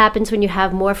 What happens when you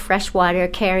have more fresh water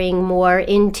carrying more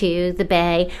into the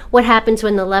bay? What happens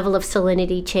when the level of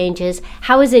salinity changes?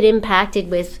 How is it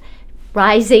impacted with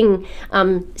rising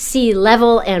sea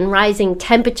level and rising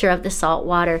temperature of the salt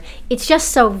water? It's just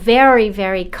so very,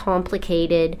 very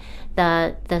complicated,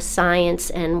 the science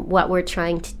and what we're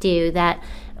trying to do, that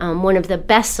one of the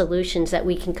best solutions that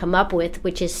we can come up with,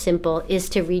 which is simple, is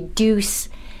to reduce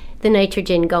the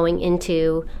nitrogen going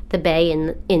into the bay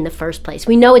in the first place.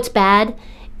 We know it's bad,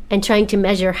 and trying to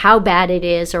measure how bad it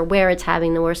is or where it's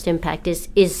having the worst impact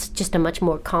is just a much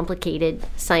more complicated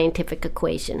scientific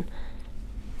equation.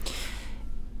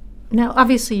 Now,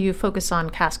 obviously, you focus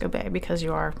on Casco Bay because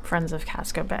you are friends of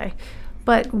Casco Bay.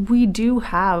 But we do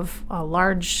have a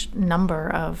large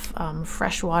number of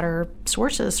freshwater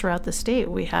sources throughout the state.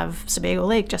 We have Sebago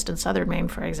Lake just in southern Maine,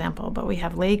 for example, but we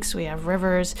have lakes, we have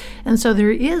rivers, and so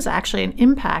there is actually an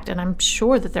impact, and I'm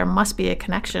sure that there must be a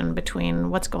connection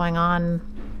between what's going on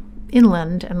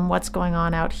inland and what's going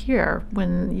on out here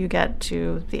when you get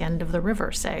to the end of the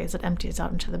river, say, as it empties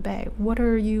out into the bay. What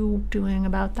are you doing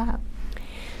about that?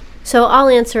 So I'll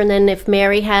answer, and then if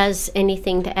Mary has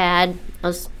anything to add,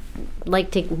 I'll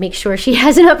like to make sure she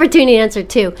has an opportunity to answer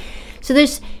too. So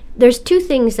there's two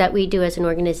things that we do as an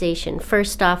organization.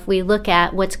 First off, we look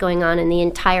at what's going on in the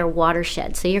entire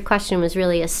watershed. So your question was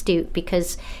really astute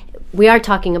because we are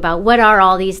talking about what are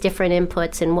all these different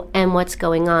inputs and what's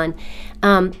going on.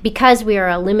 Because we are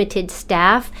a limited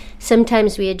staff,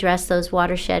 sometimes we address those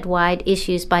watershed-wide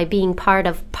issues by being part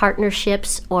of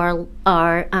partnerships or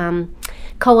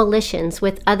coalitions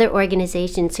with other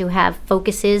organizations who have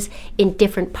focuses in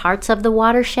different parts of the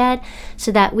watershed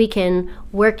so that we can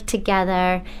work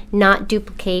together, not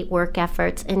duplicate work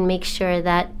efforts, and make sure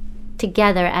that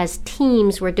together as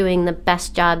teams we're doing the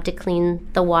best job to clean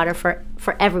the water for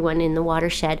everyone in the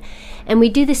watershed. And we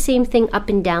do the same thing up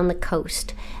and down the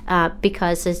coast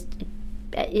because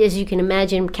as you can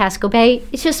imagine, Casco Bay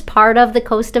is just part of the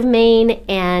coast of Maine,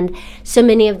 and so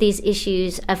many of these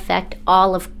issues affect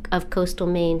all of coastal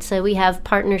Maine. So we have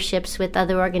partnerships with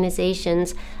other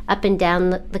organizations up and down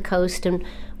the coast, and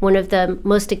one of the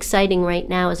most exciting right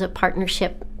now is a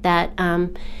partnership that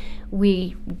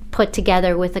we put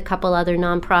together with a couple other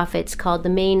nonprofits called the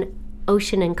Maine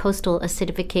Ocean and Coastal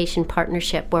Acidification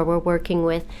Partnership, where we're working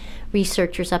with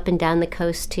researchers up and down the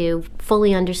coast to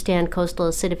fully understand coastal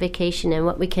acidification and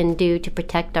what we can do to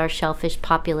protect our shellfish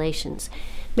populations.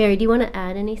 Mary, do you want to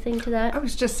add anything to that? I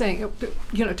was just saying,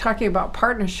 talking about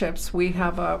partnerships, we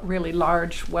have a really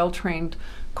large, well-trained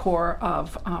corps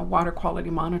of water quality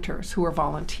monitors who are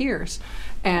volunteers.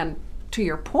 And to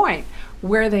your point,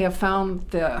 where they have found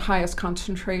the highest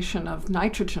concentration of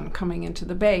nitrogen coming into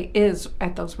the bay is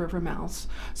at those river mouths.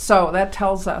 So that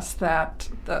tells us that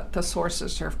the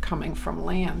sources are coming from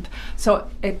land. So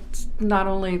it's not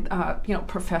only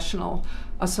professional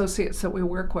associates that we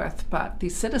work with, but the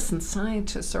citizen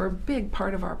scientists are a big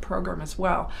part of our program as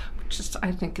well, which is,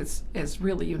 I think is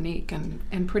really unique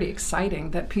and pretty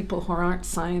exciting that people who aren't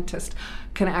scientists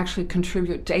can actually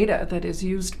contribute data that is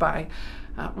used by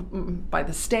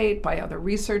the state, by other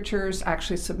researchers,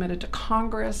 actually submitted to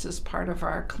Congress as part of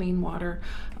our Clean Water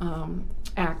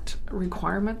Act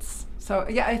requirements. So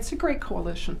yeah, it's a great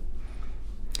coalition.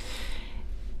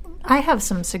 I have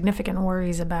some significant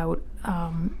worries about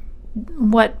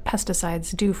what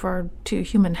pesticides do to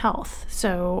human health.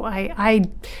 So I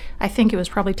think it was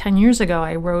probably 10 years ago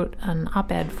I wrote an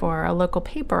op-ed for a local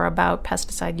paper about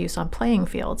pesticide use on playing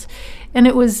fields. And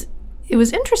it was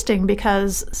interesting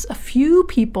because a few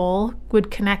people would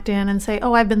connect in and say,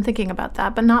 oh, I've been thinking about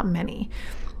that, but not many.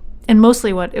 And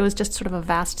mostly it was just sort of a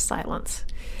vast silence.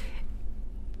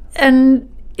 And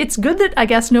it's good that I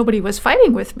guess nobody was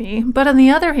fighting with me, but on the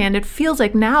other hand, it feels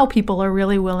like now people are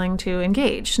really willing to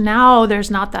engage. Now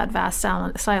there's not that vast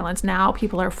silence. Now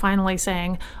people are finally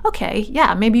saying, okay,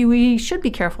 yeah, maybe we should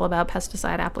be careful about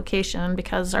pesticide application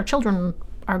because our children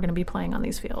are going to be playing on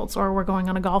these fields, or we're going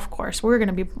on a golf course. We're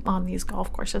going to be on these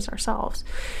golf courses ourselves.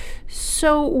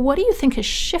 So what do you think has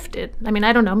shifted? I mean,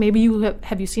 I don't know, maybe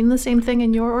have you seen the same thing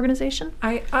in your organization?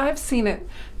 I've seen it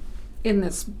in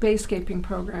this bayscaping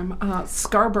program.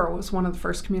 Scarborough was one of the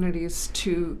first communities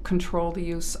to control the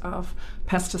use of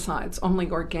pesticides, only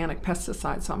organic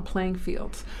pesticides on playing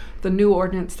fields. The new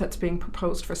ordinance that's being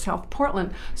proposed for South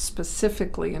Portland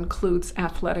specifically includes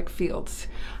athletic fields.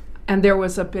 And there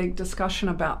was a big discussion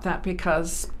about that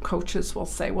because coaches will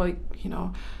say, well,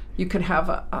 you could have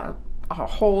a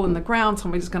hole in the ground,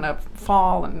 somebody's going to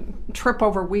fall and trip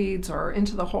over weeds or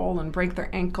into the hole and break their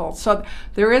ankle. So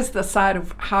there is the side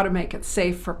of how to make it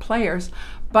safe for players.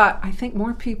 But I think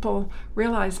more people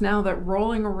realize now that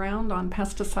rolling around on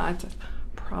pesticides is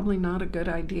probably not a good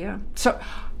idea. So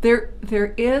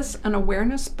there is an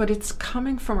awareness, but it's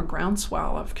coming from a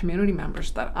groundswell of community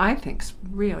members that I think is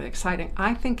really exciting.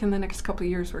 I think in the next couple of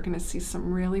years we're going to see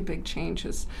some really big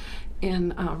changes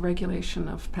in regulation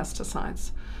of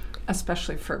pesticides,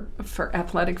 especially for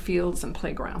athletic fields and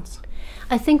playgrounds.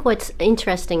 I think what's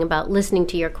interesting about listening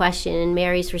to your question and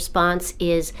Mary's response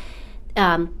is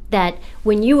that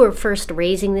when you were first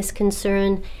raising this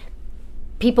concern,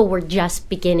 people were just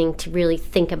beginning to really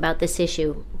think about this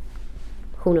issue.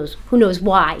 Who knows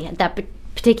why at that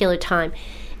particular time.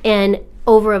 And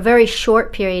over a very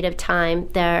short period of time,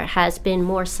 there has been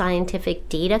more scientific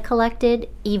data collected,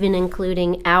 even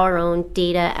including our own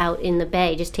data out in the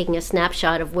bay, just taking a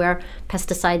snapshot of where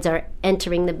pesticides are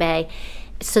entering the bay,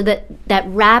 so that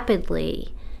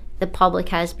rapidly the public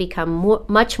has become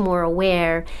much more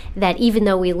aware that even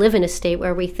though we live in a state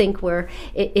where we think we're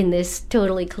in this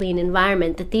totally clean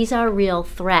environment, that these are real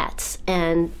threats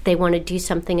and they want to do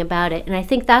something about it. And I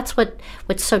think that's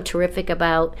what's so terrific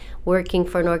about working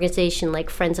for an organization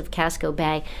like Friends of Casco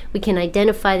Bay. We can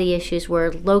identify the issues.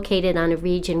 We're located on a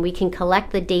region. We can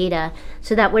collect the data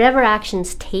so that whatever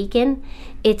action's taken,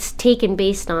 it's taken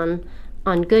based on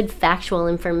good factual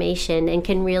information and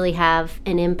can really have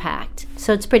an impact.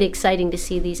 So it's pretty exciting to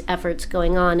see these efforts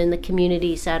going on in the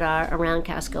communities that are around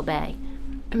Casco Bay.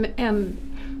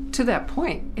 And to that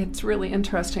point, it's really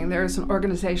interesting. There's an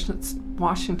organization that's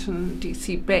Washington,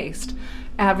 D.C. based,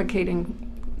 advocating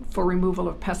for removal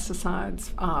of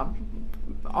pesticides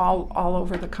all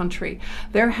over the country.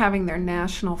 They're having their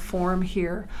national forum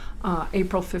here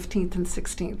April 15th and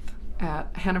 16th at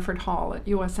Hannaford Hall at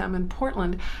USM in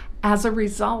Portland, as a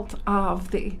result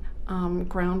of the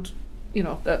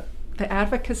the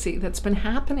advocacy that's been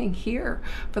happening here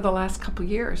for the last couple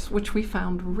of years, which we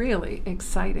found really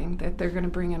exciting, that they're going to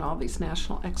bring in all these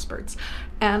national experts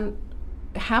and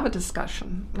have a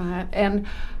discussion. And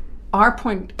our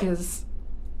point is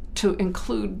to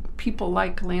include people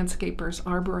like landscapers,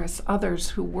 arborists, others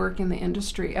who work in the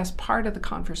industry as part of the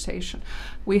conversation.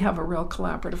 We have a real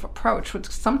collaborative approach, which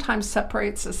sometimes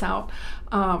separates us out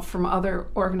from other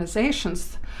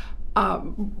organizations,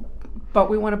 but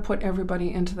we want to put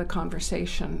everybody into the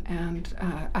conversation, and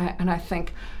I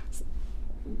think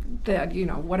that, you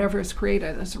know, whatever is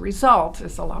created as a result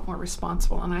is a lot more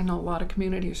responsible, and I know a lot of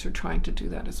communities are trying to do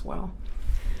that as well.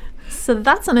 So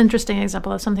that's an interesting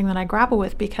example of something that I grapple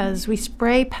with, because we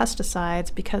spray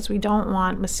pesticides because we don't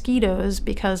want mosquitoes,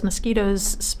 because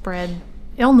mosquitoes spread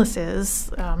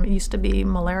illnesses. It used to be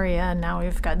malaria, and now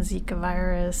we've got Zika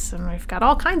virus, and we've got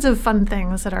all kinds of fun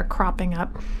things that are cropping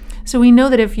up. So we know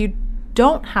that if you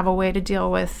don't have a way to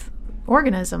deal with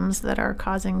organisms that are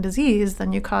causing disease,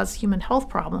 then you cause human health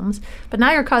problems. But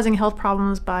now you're causing health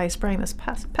problems by spraying this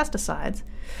pesticides.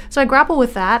 So I grapple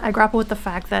with that. I grapple with the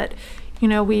fact that, you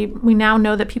know, we now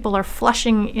know that people are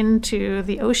flushing into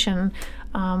the ocean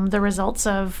the results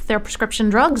of their prescription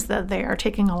drugs that they are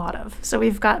taking a lot of. So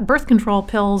we've got birth control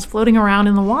pills floating around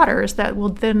in the waters that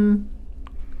will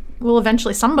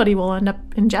eventually, somebody will end up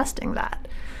ingesting that.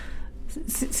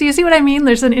 So you see what I mean?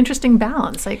 There's an interesting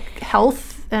balance, like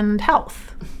health and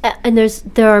health. And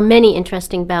there are many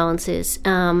interesting balances.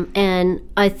 And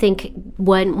I think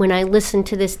when I listen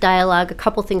to this dialogue, a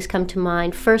couple things come to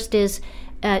mind. First is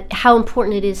how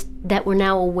important it is that we're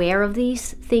now aware of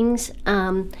these things,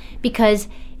 because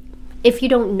if you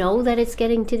don't know that it's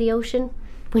getting to the ocean,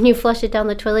 when you flush it down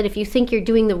the toilet, if you think you're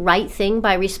doing the right thing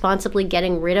by responsibly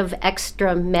getting rid of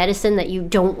extra medicine that you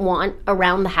don't want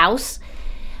around the house,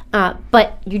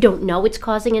 but you don't know it's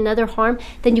causing another harm,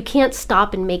 then you can't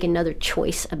stop and make another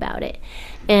choice about it.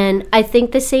 And I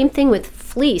think the same thing with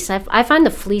fleece. I find the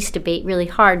fleece debate really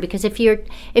hard, because if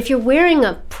you're wearing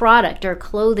a product or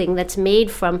clothing that's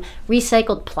made from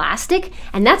recycled plastic,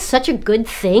 and that's such a good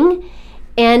thing,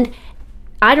 and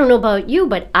I don't know about you,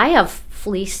 but I have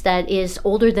fleece that is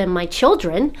older than my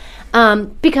children,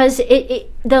 because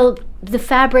the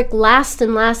fabric lasts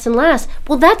and lasts and lasts.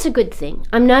 Well, that's a good thing.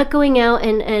 I'm not going out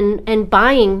and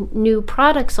buying new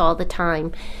products all the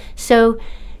time. So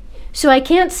I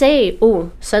can't say,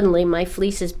 oh, suddenly my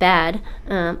fleece is bad.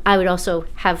 I would also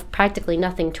have practically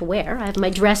nothing to wear. I have my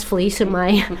dress fleece and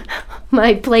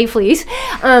my play fleece.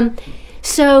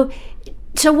 So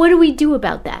what do we do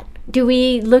about that? Do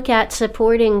we look at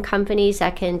supporting companies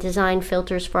that can design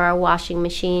filters for our washing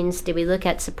machines? Do we look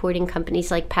at supporting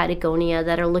companies like Patagonia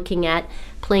that are looking at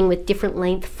playing with different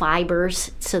length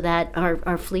fibers so that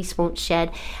our fleece won't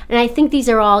shed? And I think these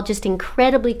are all just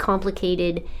incredibly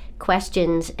complicated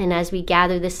questions, and as we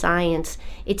gather the science,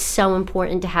 it's so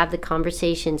important to have the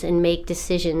conversations and make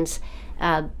decisions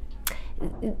that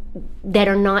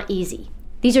are not easy.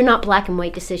 These are not black and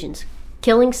white decisions.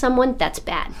 Killing someone, that's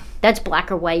bad. That's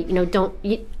black or white.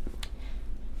 I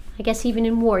guess even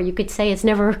in war, you could say it's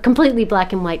never completely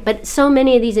black and white. But so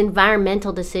many of these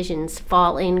environmental decisions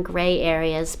fall in gray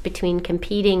areas between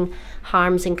competing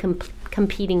harms and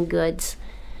competing goods.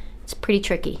 It's pretty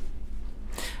tricky.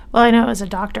 Well, I know as a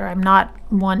doctor, I'm not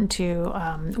one to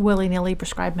willy-nilly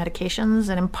prescribe medications.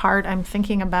 And in part, I'm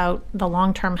thinking about the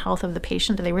long-term health of the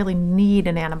patient. Do they really need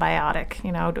an antibiotic?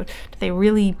 Do they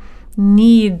really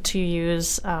need to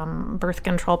use birth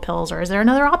control pills, or is there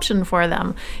another option for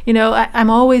them? I'm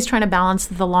always trying to balance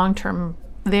the long-term,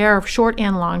 their short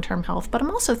and long-term health, but I'm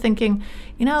also thinking,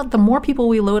 the more people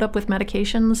we load up with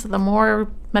medications, the more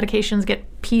medications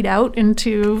get peed out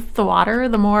into the water,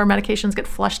 the more medications get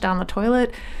flushed down the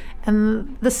toilet,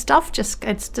 and the stuff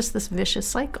it's just this vicious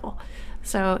cycle.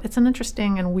 So it's an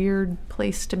interesting and weird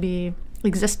place to be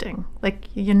existing. Like,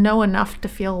 you know enough to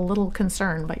feel a little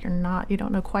concerned, but you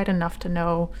don't know quite enough to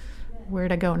know where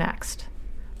to go next.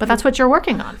 But that's what you're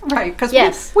working on. Right, because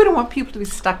yes. we don't want people to be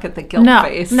stuck at the guilt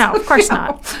phase. No, of course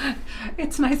not.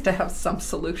 It's nice to have some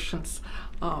solutions.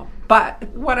 But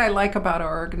what I like about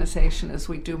our organization is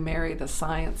we do marry the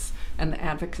science and the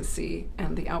advocacy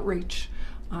and the outreach.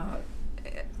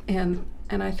 And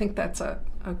I think that's a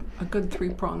good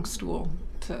three-pronged stool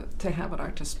to have at our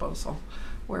disposal,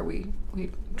 where we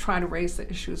try to raise the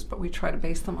issues, but we try to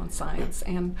base them on science,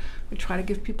 and we try to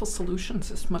give people solutions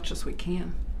as much as we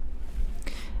can.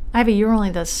 Ivy, you're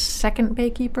only the second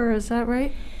baykeeper, is that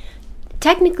right?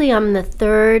 Technically, I'm the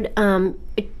third.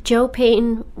 Joe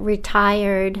Payton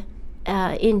retired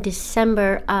in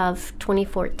December of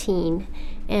 2014,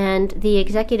 and the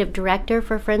executive director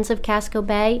for Friends of Casco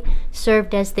Bay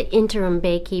served as the interim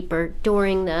baykeeper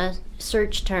during the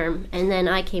search term, and then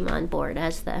I came on board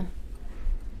as the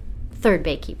third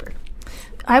baykeeper.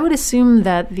 I would assume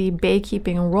that the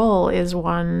baykeeping role is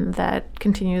one that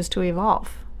continues to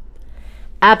evolve.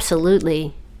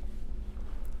 Absolutely.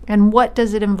 And what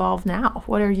does it involve now?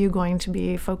 What are you going to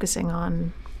be focusing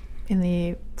on in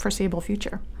the foreseeable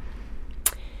future?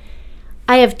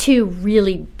 I have two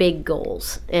really big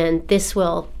goals, and this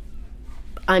will,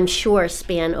 I'm sure,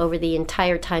 span over the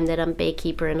entire time that I'm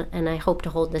baykeeper, and I hope to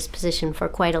hold this position for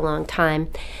quite a long time.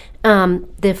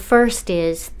 The first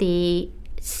is the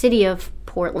city of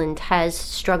Portland has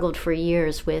struggled for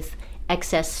years with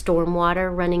excess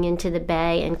stormwater running into the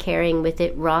bay and carrying with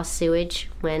it raw sewage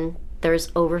when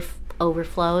there's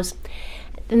overflows.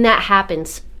 And that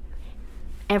happens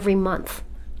every month,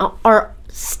 or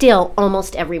still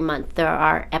almost every month there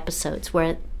are episodes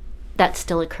where that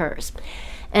still occurs.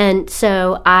 And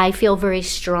so I feel very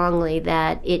strongly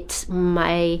that it's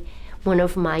one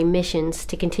of my missions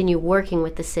to continue working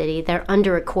with the city. They're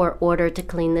under a court order to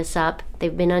clean this up.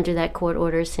 They've been under that court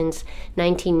order since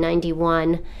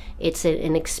 1991. It's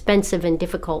an expensive and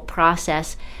difficult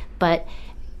process, but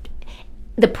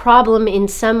the problem in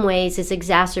some ways is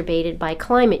exacerbated by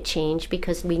climate change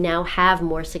because we now have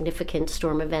more significant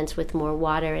storm events with more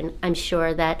water, and I'm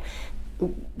sure that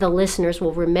the listeners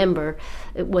will remember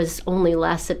it was only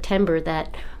last September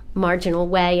that Marginal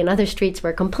Way and other streets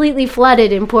were completely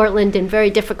flooded in Portland and very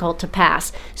difficult to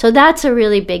pass. So that's a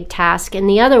really big task. And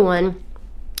the other one,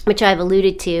 which I've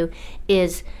alluded to,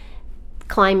 is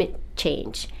climate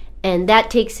change. And that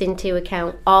takes into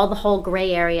account all the whole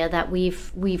gray area that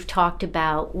we've talked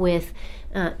about with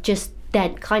just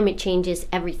that climate change is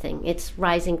everything. It's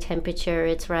rising temperature,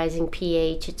 it's rising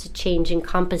pH, it's a change in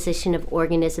composition of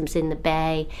organisms in the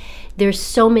bay. There's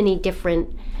so many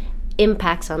different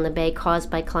impacts on the bay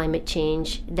caused by climate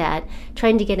change that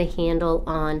trying to get a handle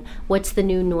on what's the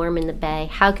new norm in the bay,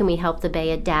 how can we help the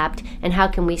bay adapt, and how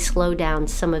can we slow down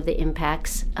some of the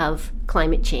impacts of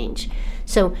climate change.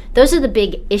 So those are the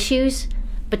big issues,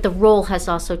 but the role has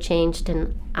also changed,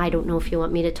 and I don't know if you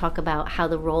want me to talk about how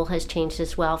the role has changed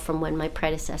as well from when my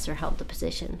predecessor held the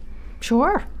position.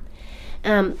 Sure.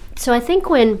 So I think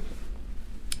when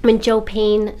Joe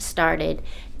Payne started,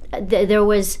 there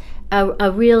was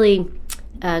a really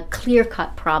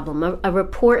clear-cut problem. A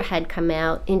report had come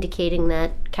out indicating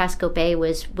that Casco Bay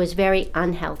was very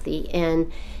unhealthy and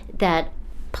that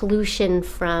pollution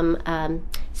from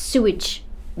sewage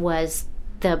was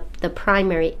the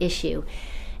primary issue.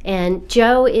 And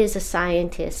Joe is a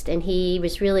scientist, and he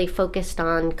was really focused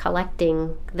on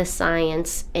collecting the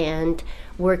science and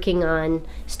working on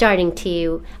starting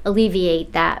to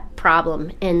alleviate that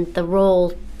problem, and the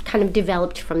role kind of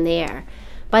developed from there.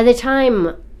 By the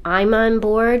time I'm on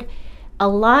board, a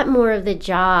lot more of the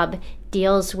job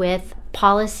deals with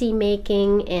policy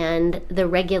making and the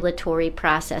regulatory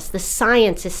process. The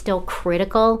science is still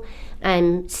critical.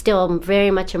 I'm still very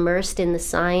much immersed in the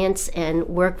science and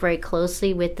work very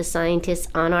closely with the scientists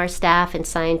on our staff and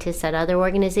scientists at other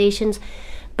organizations.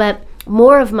 But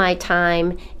more of my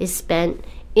time is spent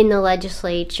in the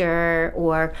legislature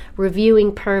or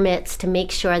reviewing permits to make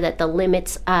sure that the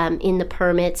limits in the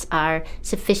permits are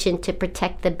sufficient to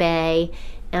protect the bay,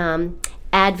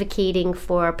 advocating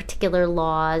for particular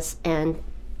laws, and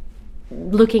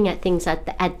looking at things at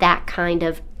that kind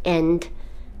of end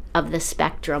of the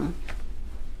spectrum.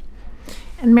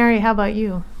 And Mary, how about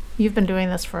you? You've been doing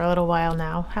this for a little while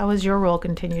now. How has your role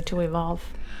continued to evolve?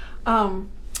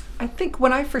 I think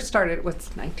when I first started, it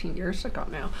was 19 years ago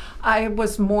now, I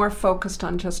was more focused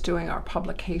on just doing our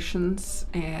publications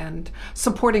and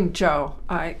supporting Joe.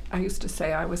 I used to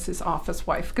say I was his office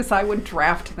wife because I would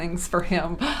draft things for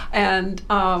him and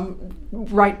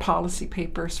write policy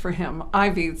papers for him.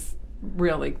 Ivy's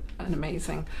really an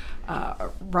amazing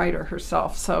writer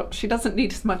herself, so she doesn't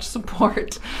need as much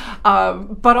support.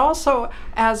 But also,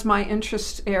 as my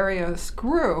interest areas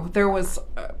grew, there was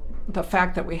the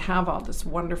fact that we have all this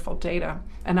wonderful data,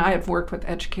 and I have worked with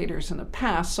educators in the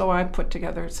past, so I put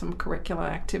together some curricular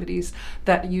activities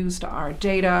that used our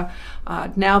data.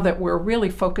 Now that we're really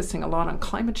focusing a lot on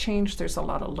climate change, there's a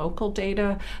lot of local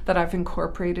data that I've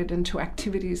incorporated into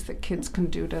activities that kids can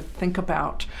do to think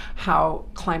about how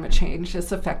climate change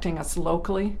is affecting us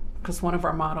locally, because one of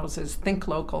our mottos is think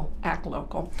local, act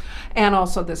local. And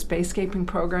also this bayscaping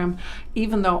program,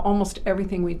 even though almost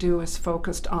everything we do is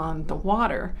focused on the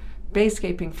water,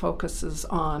 bayscaping focuses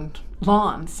on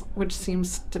lawns, which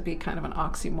seems to be kind of an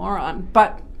oxymoron,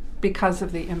 but because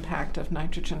of the impact of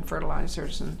nitrogen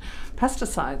fertilizers and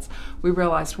pesticides, we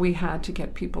realized we had to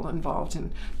get people involved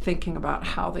in thinking about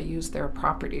how they use their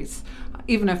properties.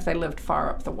 Even if they lived far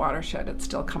up the watershed, it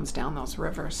still comes down those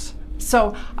rivers.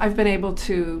 So I've been able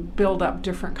to build up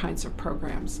different kinds of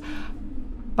programs.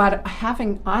 But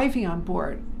having Ivy on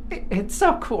board, it's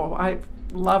so cool.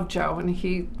 love Joe, and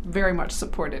he very much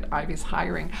supported Ivy's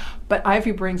hiring. But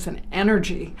Ivy brings an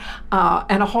energy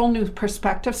and a whole new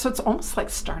perspective, so it's almost like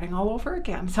starting all over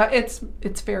again. So it's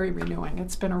very renewing.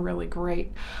 It's been a really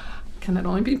great. Can it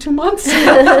only be 2 months?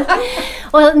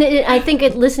 Well, I think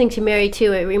listening to Mary,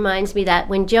 too, it reminds me that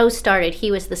when Joe started,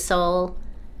 he was the sole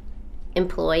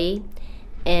employee,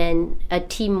 and a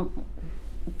team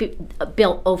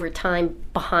built over time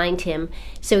behind him.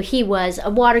 So he was a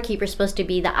waterkeeper, supposed to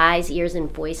be the eyes, ears,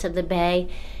 and voice of the Bay.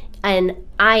 And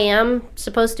I am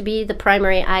supposed to be the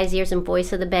primary eyes, ears, and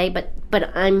voice of the Bay, but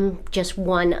I'm just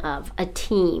one of a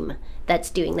team that's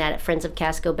doing that at Friends of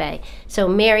Casco Bay. So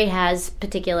Mary has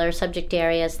particular subject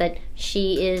areas that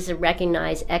she is a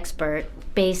recognized expert.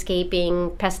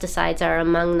 Bayscaping, pesticides are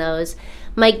among those.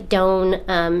 Mike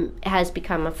Doan has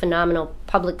become a phenomenal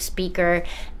public speaker,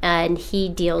 and he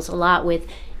deals a lot with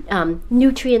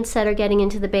nutrients that are getting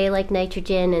into the bay, like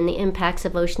nitrogen, and the impacts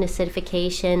of ocean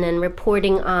acidification, and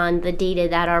reporting on the data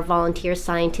that our volunteer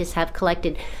scientists have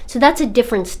collected. So that's a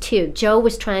difference too. Joe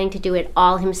was trying to do it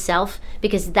all himself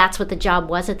because that's what the job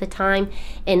was at the time,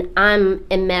 and I'm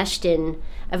enmeshed in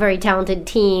a very talented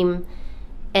team,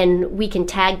 and we can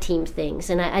tag team things.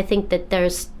 And I think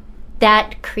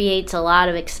that creates a lot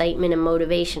of excitement and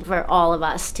motivation for all of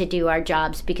us to do our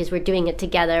jobs, because we're doing it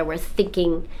together, we're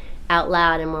thinking out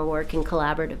loud, and we're working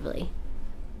collaboratively.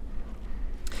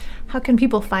 How can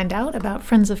people find out about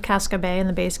Friends of Casco Bay and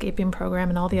the Bayscaping program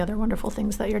and all the other wonderful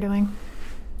things that you're doing?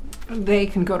 They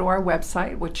can go to our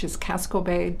website, which is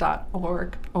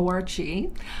cascobay.org.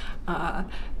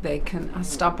 They can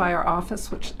stop by our office,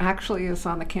 which actually is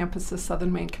on the campus of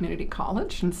Southern Maine Community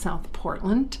College in South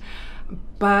Portland.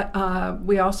 But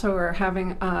we also are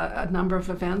having a number of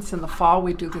events in the fall.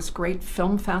 We do this great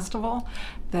film festival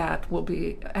that we'll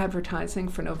be advertising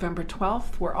for November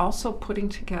 12th. We're also putting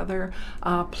together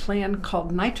a plan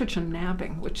called Nitrogen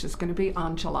Nabbing, which is going to be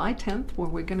on July 10th, where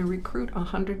we're going to recruit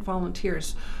 100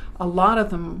 volunteers. A lot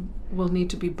of them will need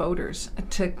to be boaters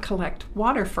to collect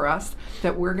water for us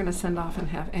that we're going to send off and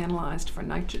have analyzed for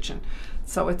nitrogen.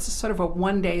 So it's sort of a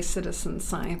one-day citizen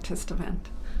scientist event.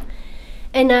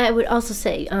 And I would also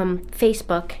say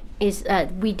Facebook is,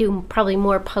 we do probably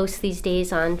more posts these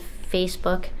days on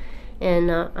Facebook, and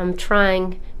I'm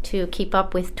trying to keep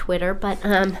up with Twitter, but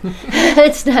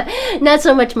it's not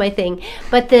so much my thing.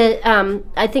 But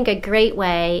I think a great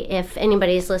way, if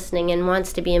anybody is listening and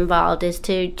wants to be involved, is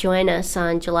to join us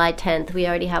on July 10th. We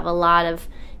already have a lot of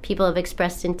people have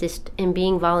expressed interest in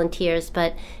being volunteers,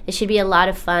 but it should be a lot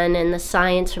of fun, and the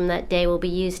science from that day will be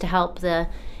used to help the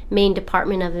Maine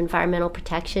Department of Environmental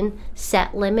Protection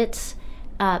set limits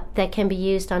that can be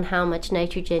used on how much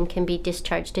nitrogen can be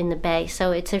discharged in the bay.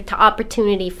 So it's an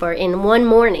opportunity for, in one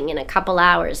morning, in a couple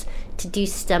hours, to do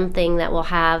something that will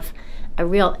have a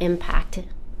real impact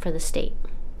for the state.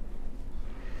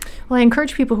 Well, I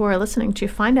encourage people who are listening to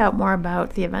find out more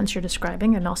about the events you're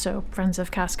describing, and also Friends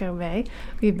of Casco Bay.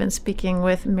 We've been speaking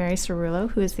with Mary Cerullo,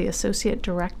 who is the Associate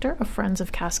Director of Friends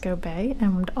of Casco Bay,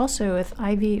 and also with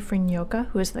Ivy Frignoka,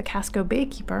 who is the Casco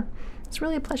Baykeeper. It's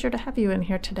really a pleasure to have you in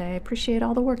here today. I appreciate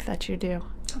all the work that you do.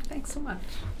 Oh, thanks so much.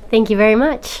 Thank you very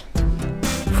much.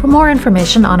 For more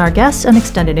information on our guests and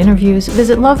extended interviews,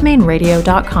 visit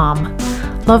lovemainradio.com.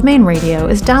 Love Maine Radio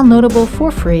is downloadable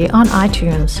for free on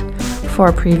iTunes. For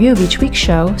a preview of each week's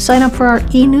show, sign up for our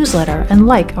e-newsletter and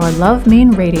like our Love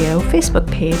Maine Radio Facebook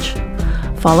page.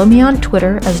 Follow me on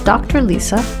Twitter as Dr.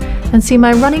 Lisa, and see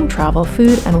my running, travel,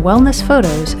 food, and wellness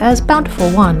photos as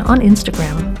Bountiful1 on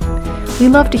Instagram. We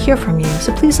love to hear from you,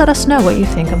 so please let us know what you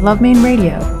think of Love Maine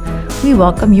Radio. We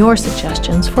welcome your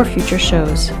suggestions for future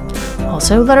shows.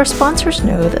 Also, let our sponsors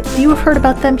know that you have heard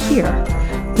about them here.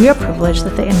 We are privileged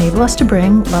that they enable us to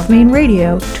bring Love Maine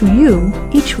Radio to you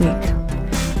each week.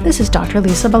 This is Dr.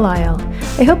 Lisa Belisle.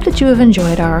 I hope that you have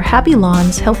enjoyed our Happy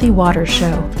Lawns, Healthy Waters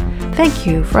show. Thank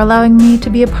you for allowing me to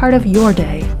be a part of your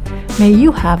day. May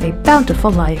you have a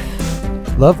bountiful life.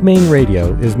 Love Maine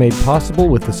Radio is made possible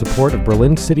with the support of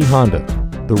Berlin City Honda,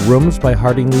 The Rooms by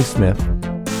Harding Lee Smith,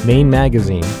 Maine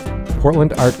Magazine,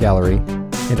 Portland Art Gallery,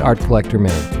 and Art Collector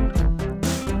Maine.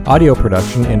 Audio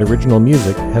production and original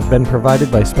music have been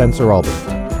provided by Spencer Albert.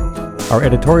 Our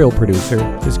editorial producer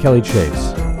is Kelly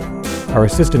Chase. Our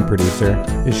assistant producer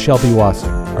is Shelby Wasser.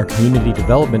 Our community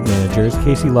development manager is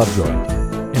Casey Lovejoy.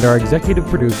 And our executive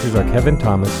producers are Kevin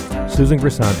Thomas, Susan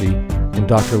Grisanti, and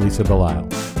Dr. Lisa Belisle.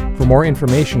 For more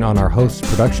information on our host's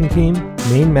production team,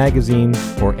 Maine Magazine,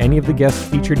 or any of the guests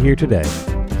featured here today,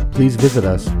 please visit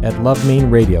us at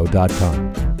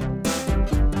lovemainradio.com.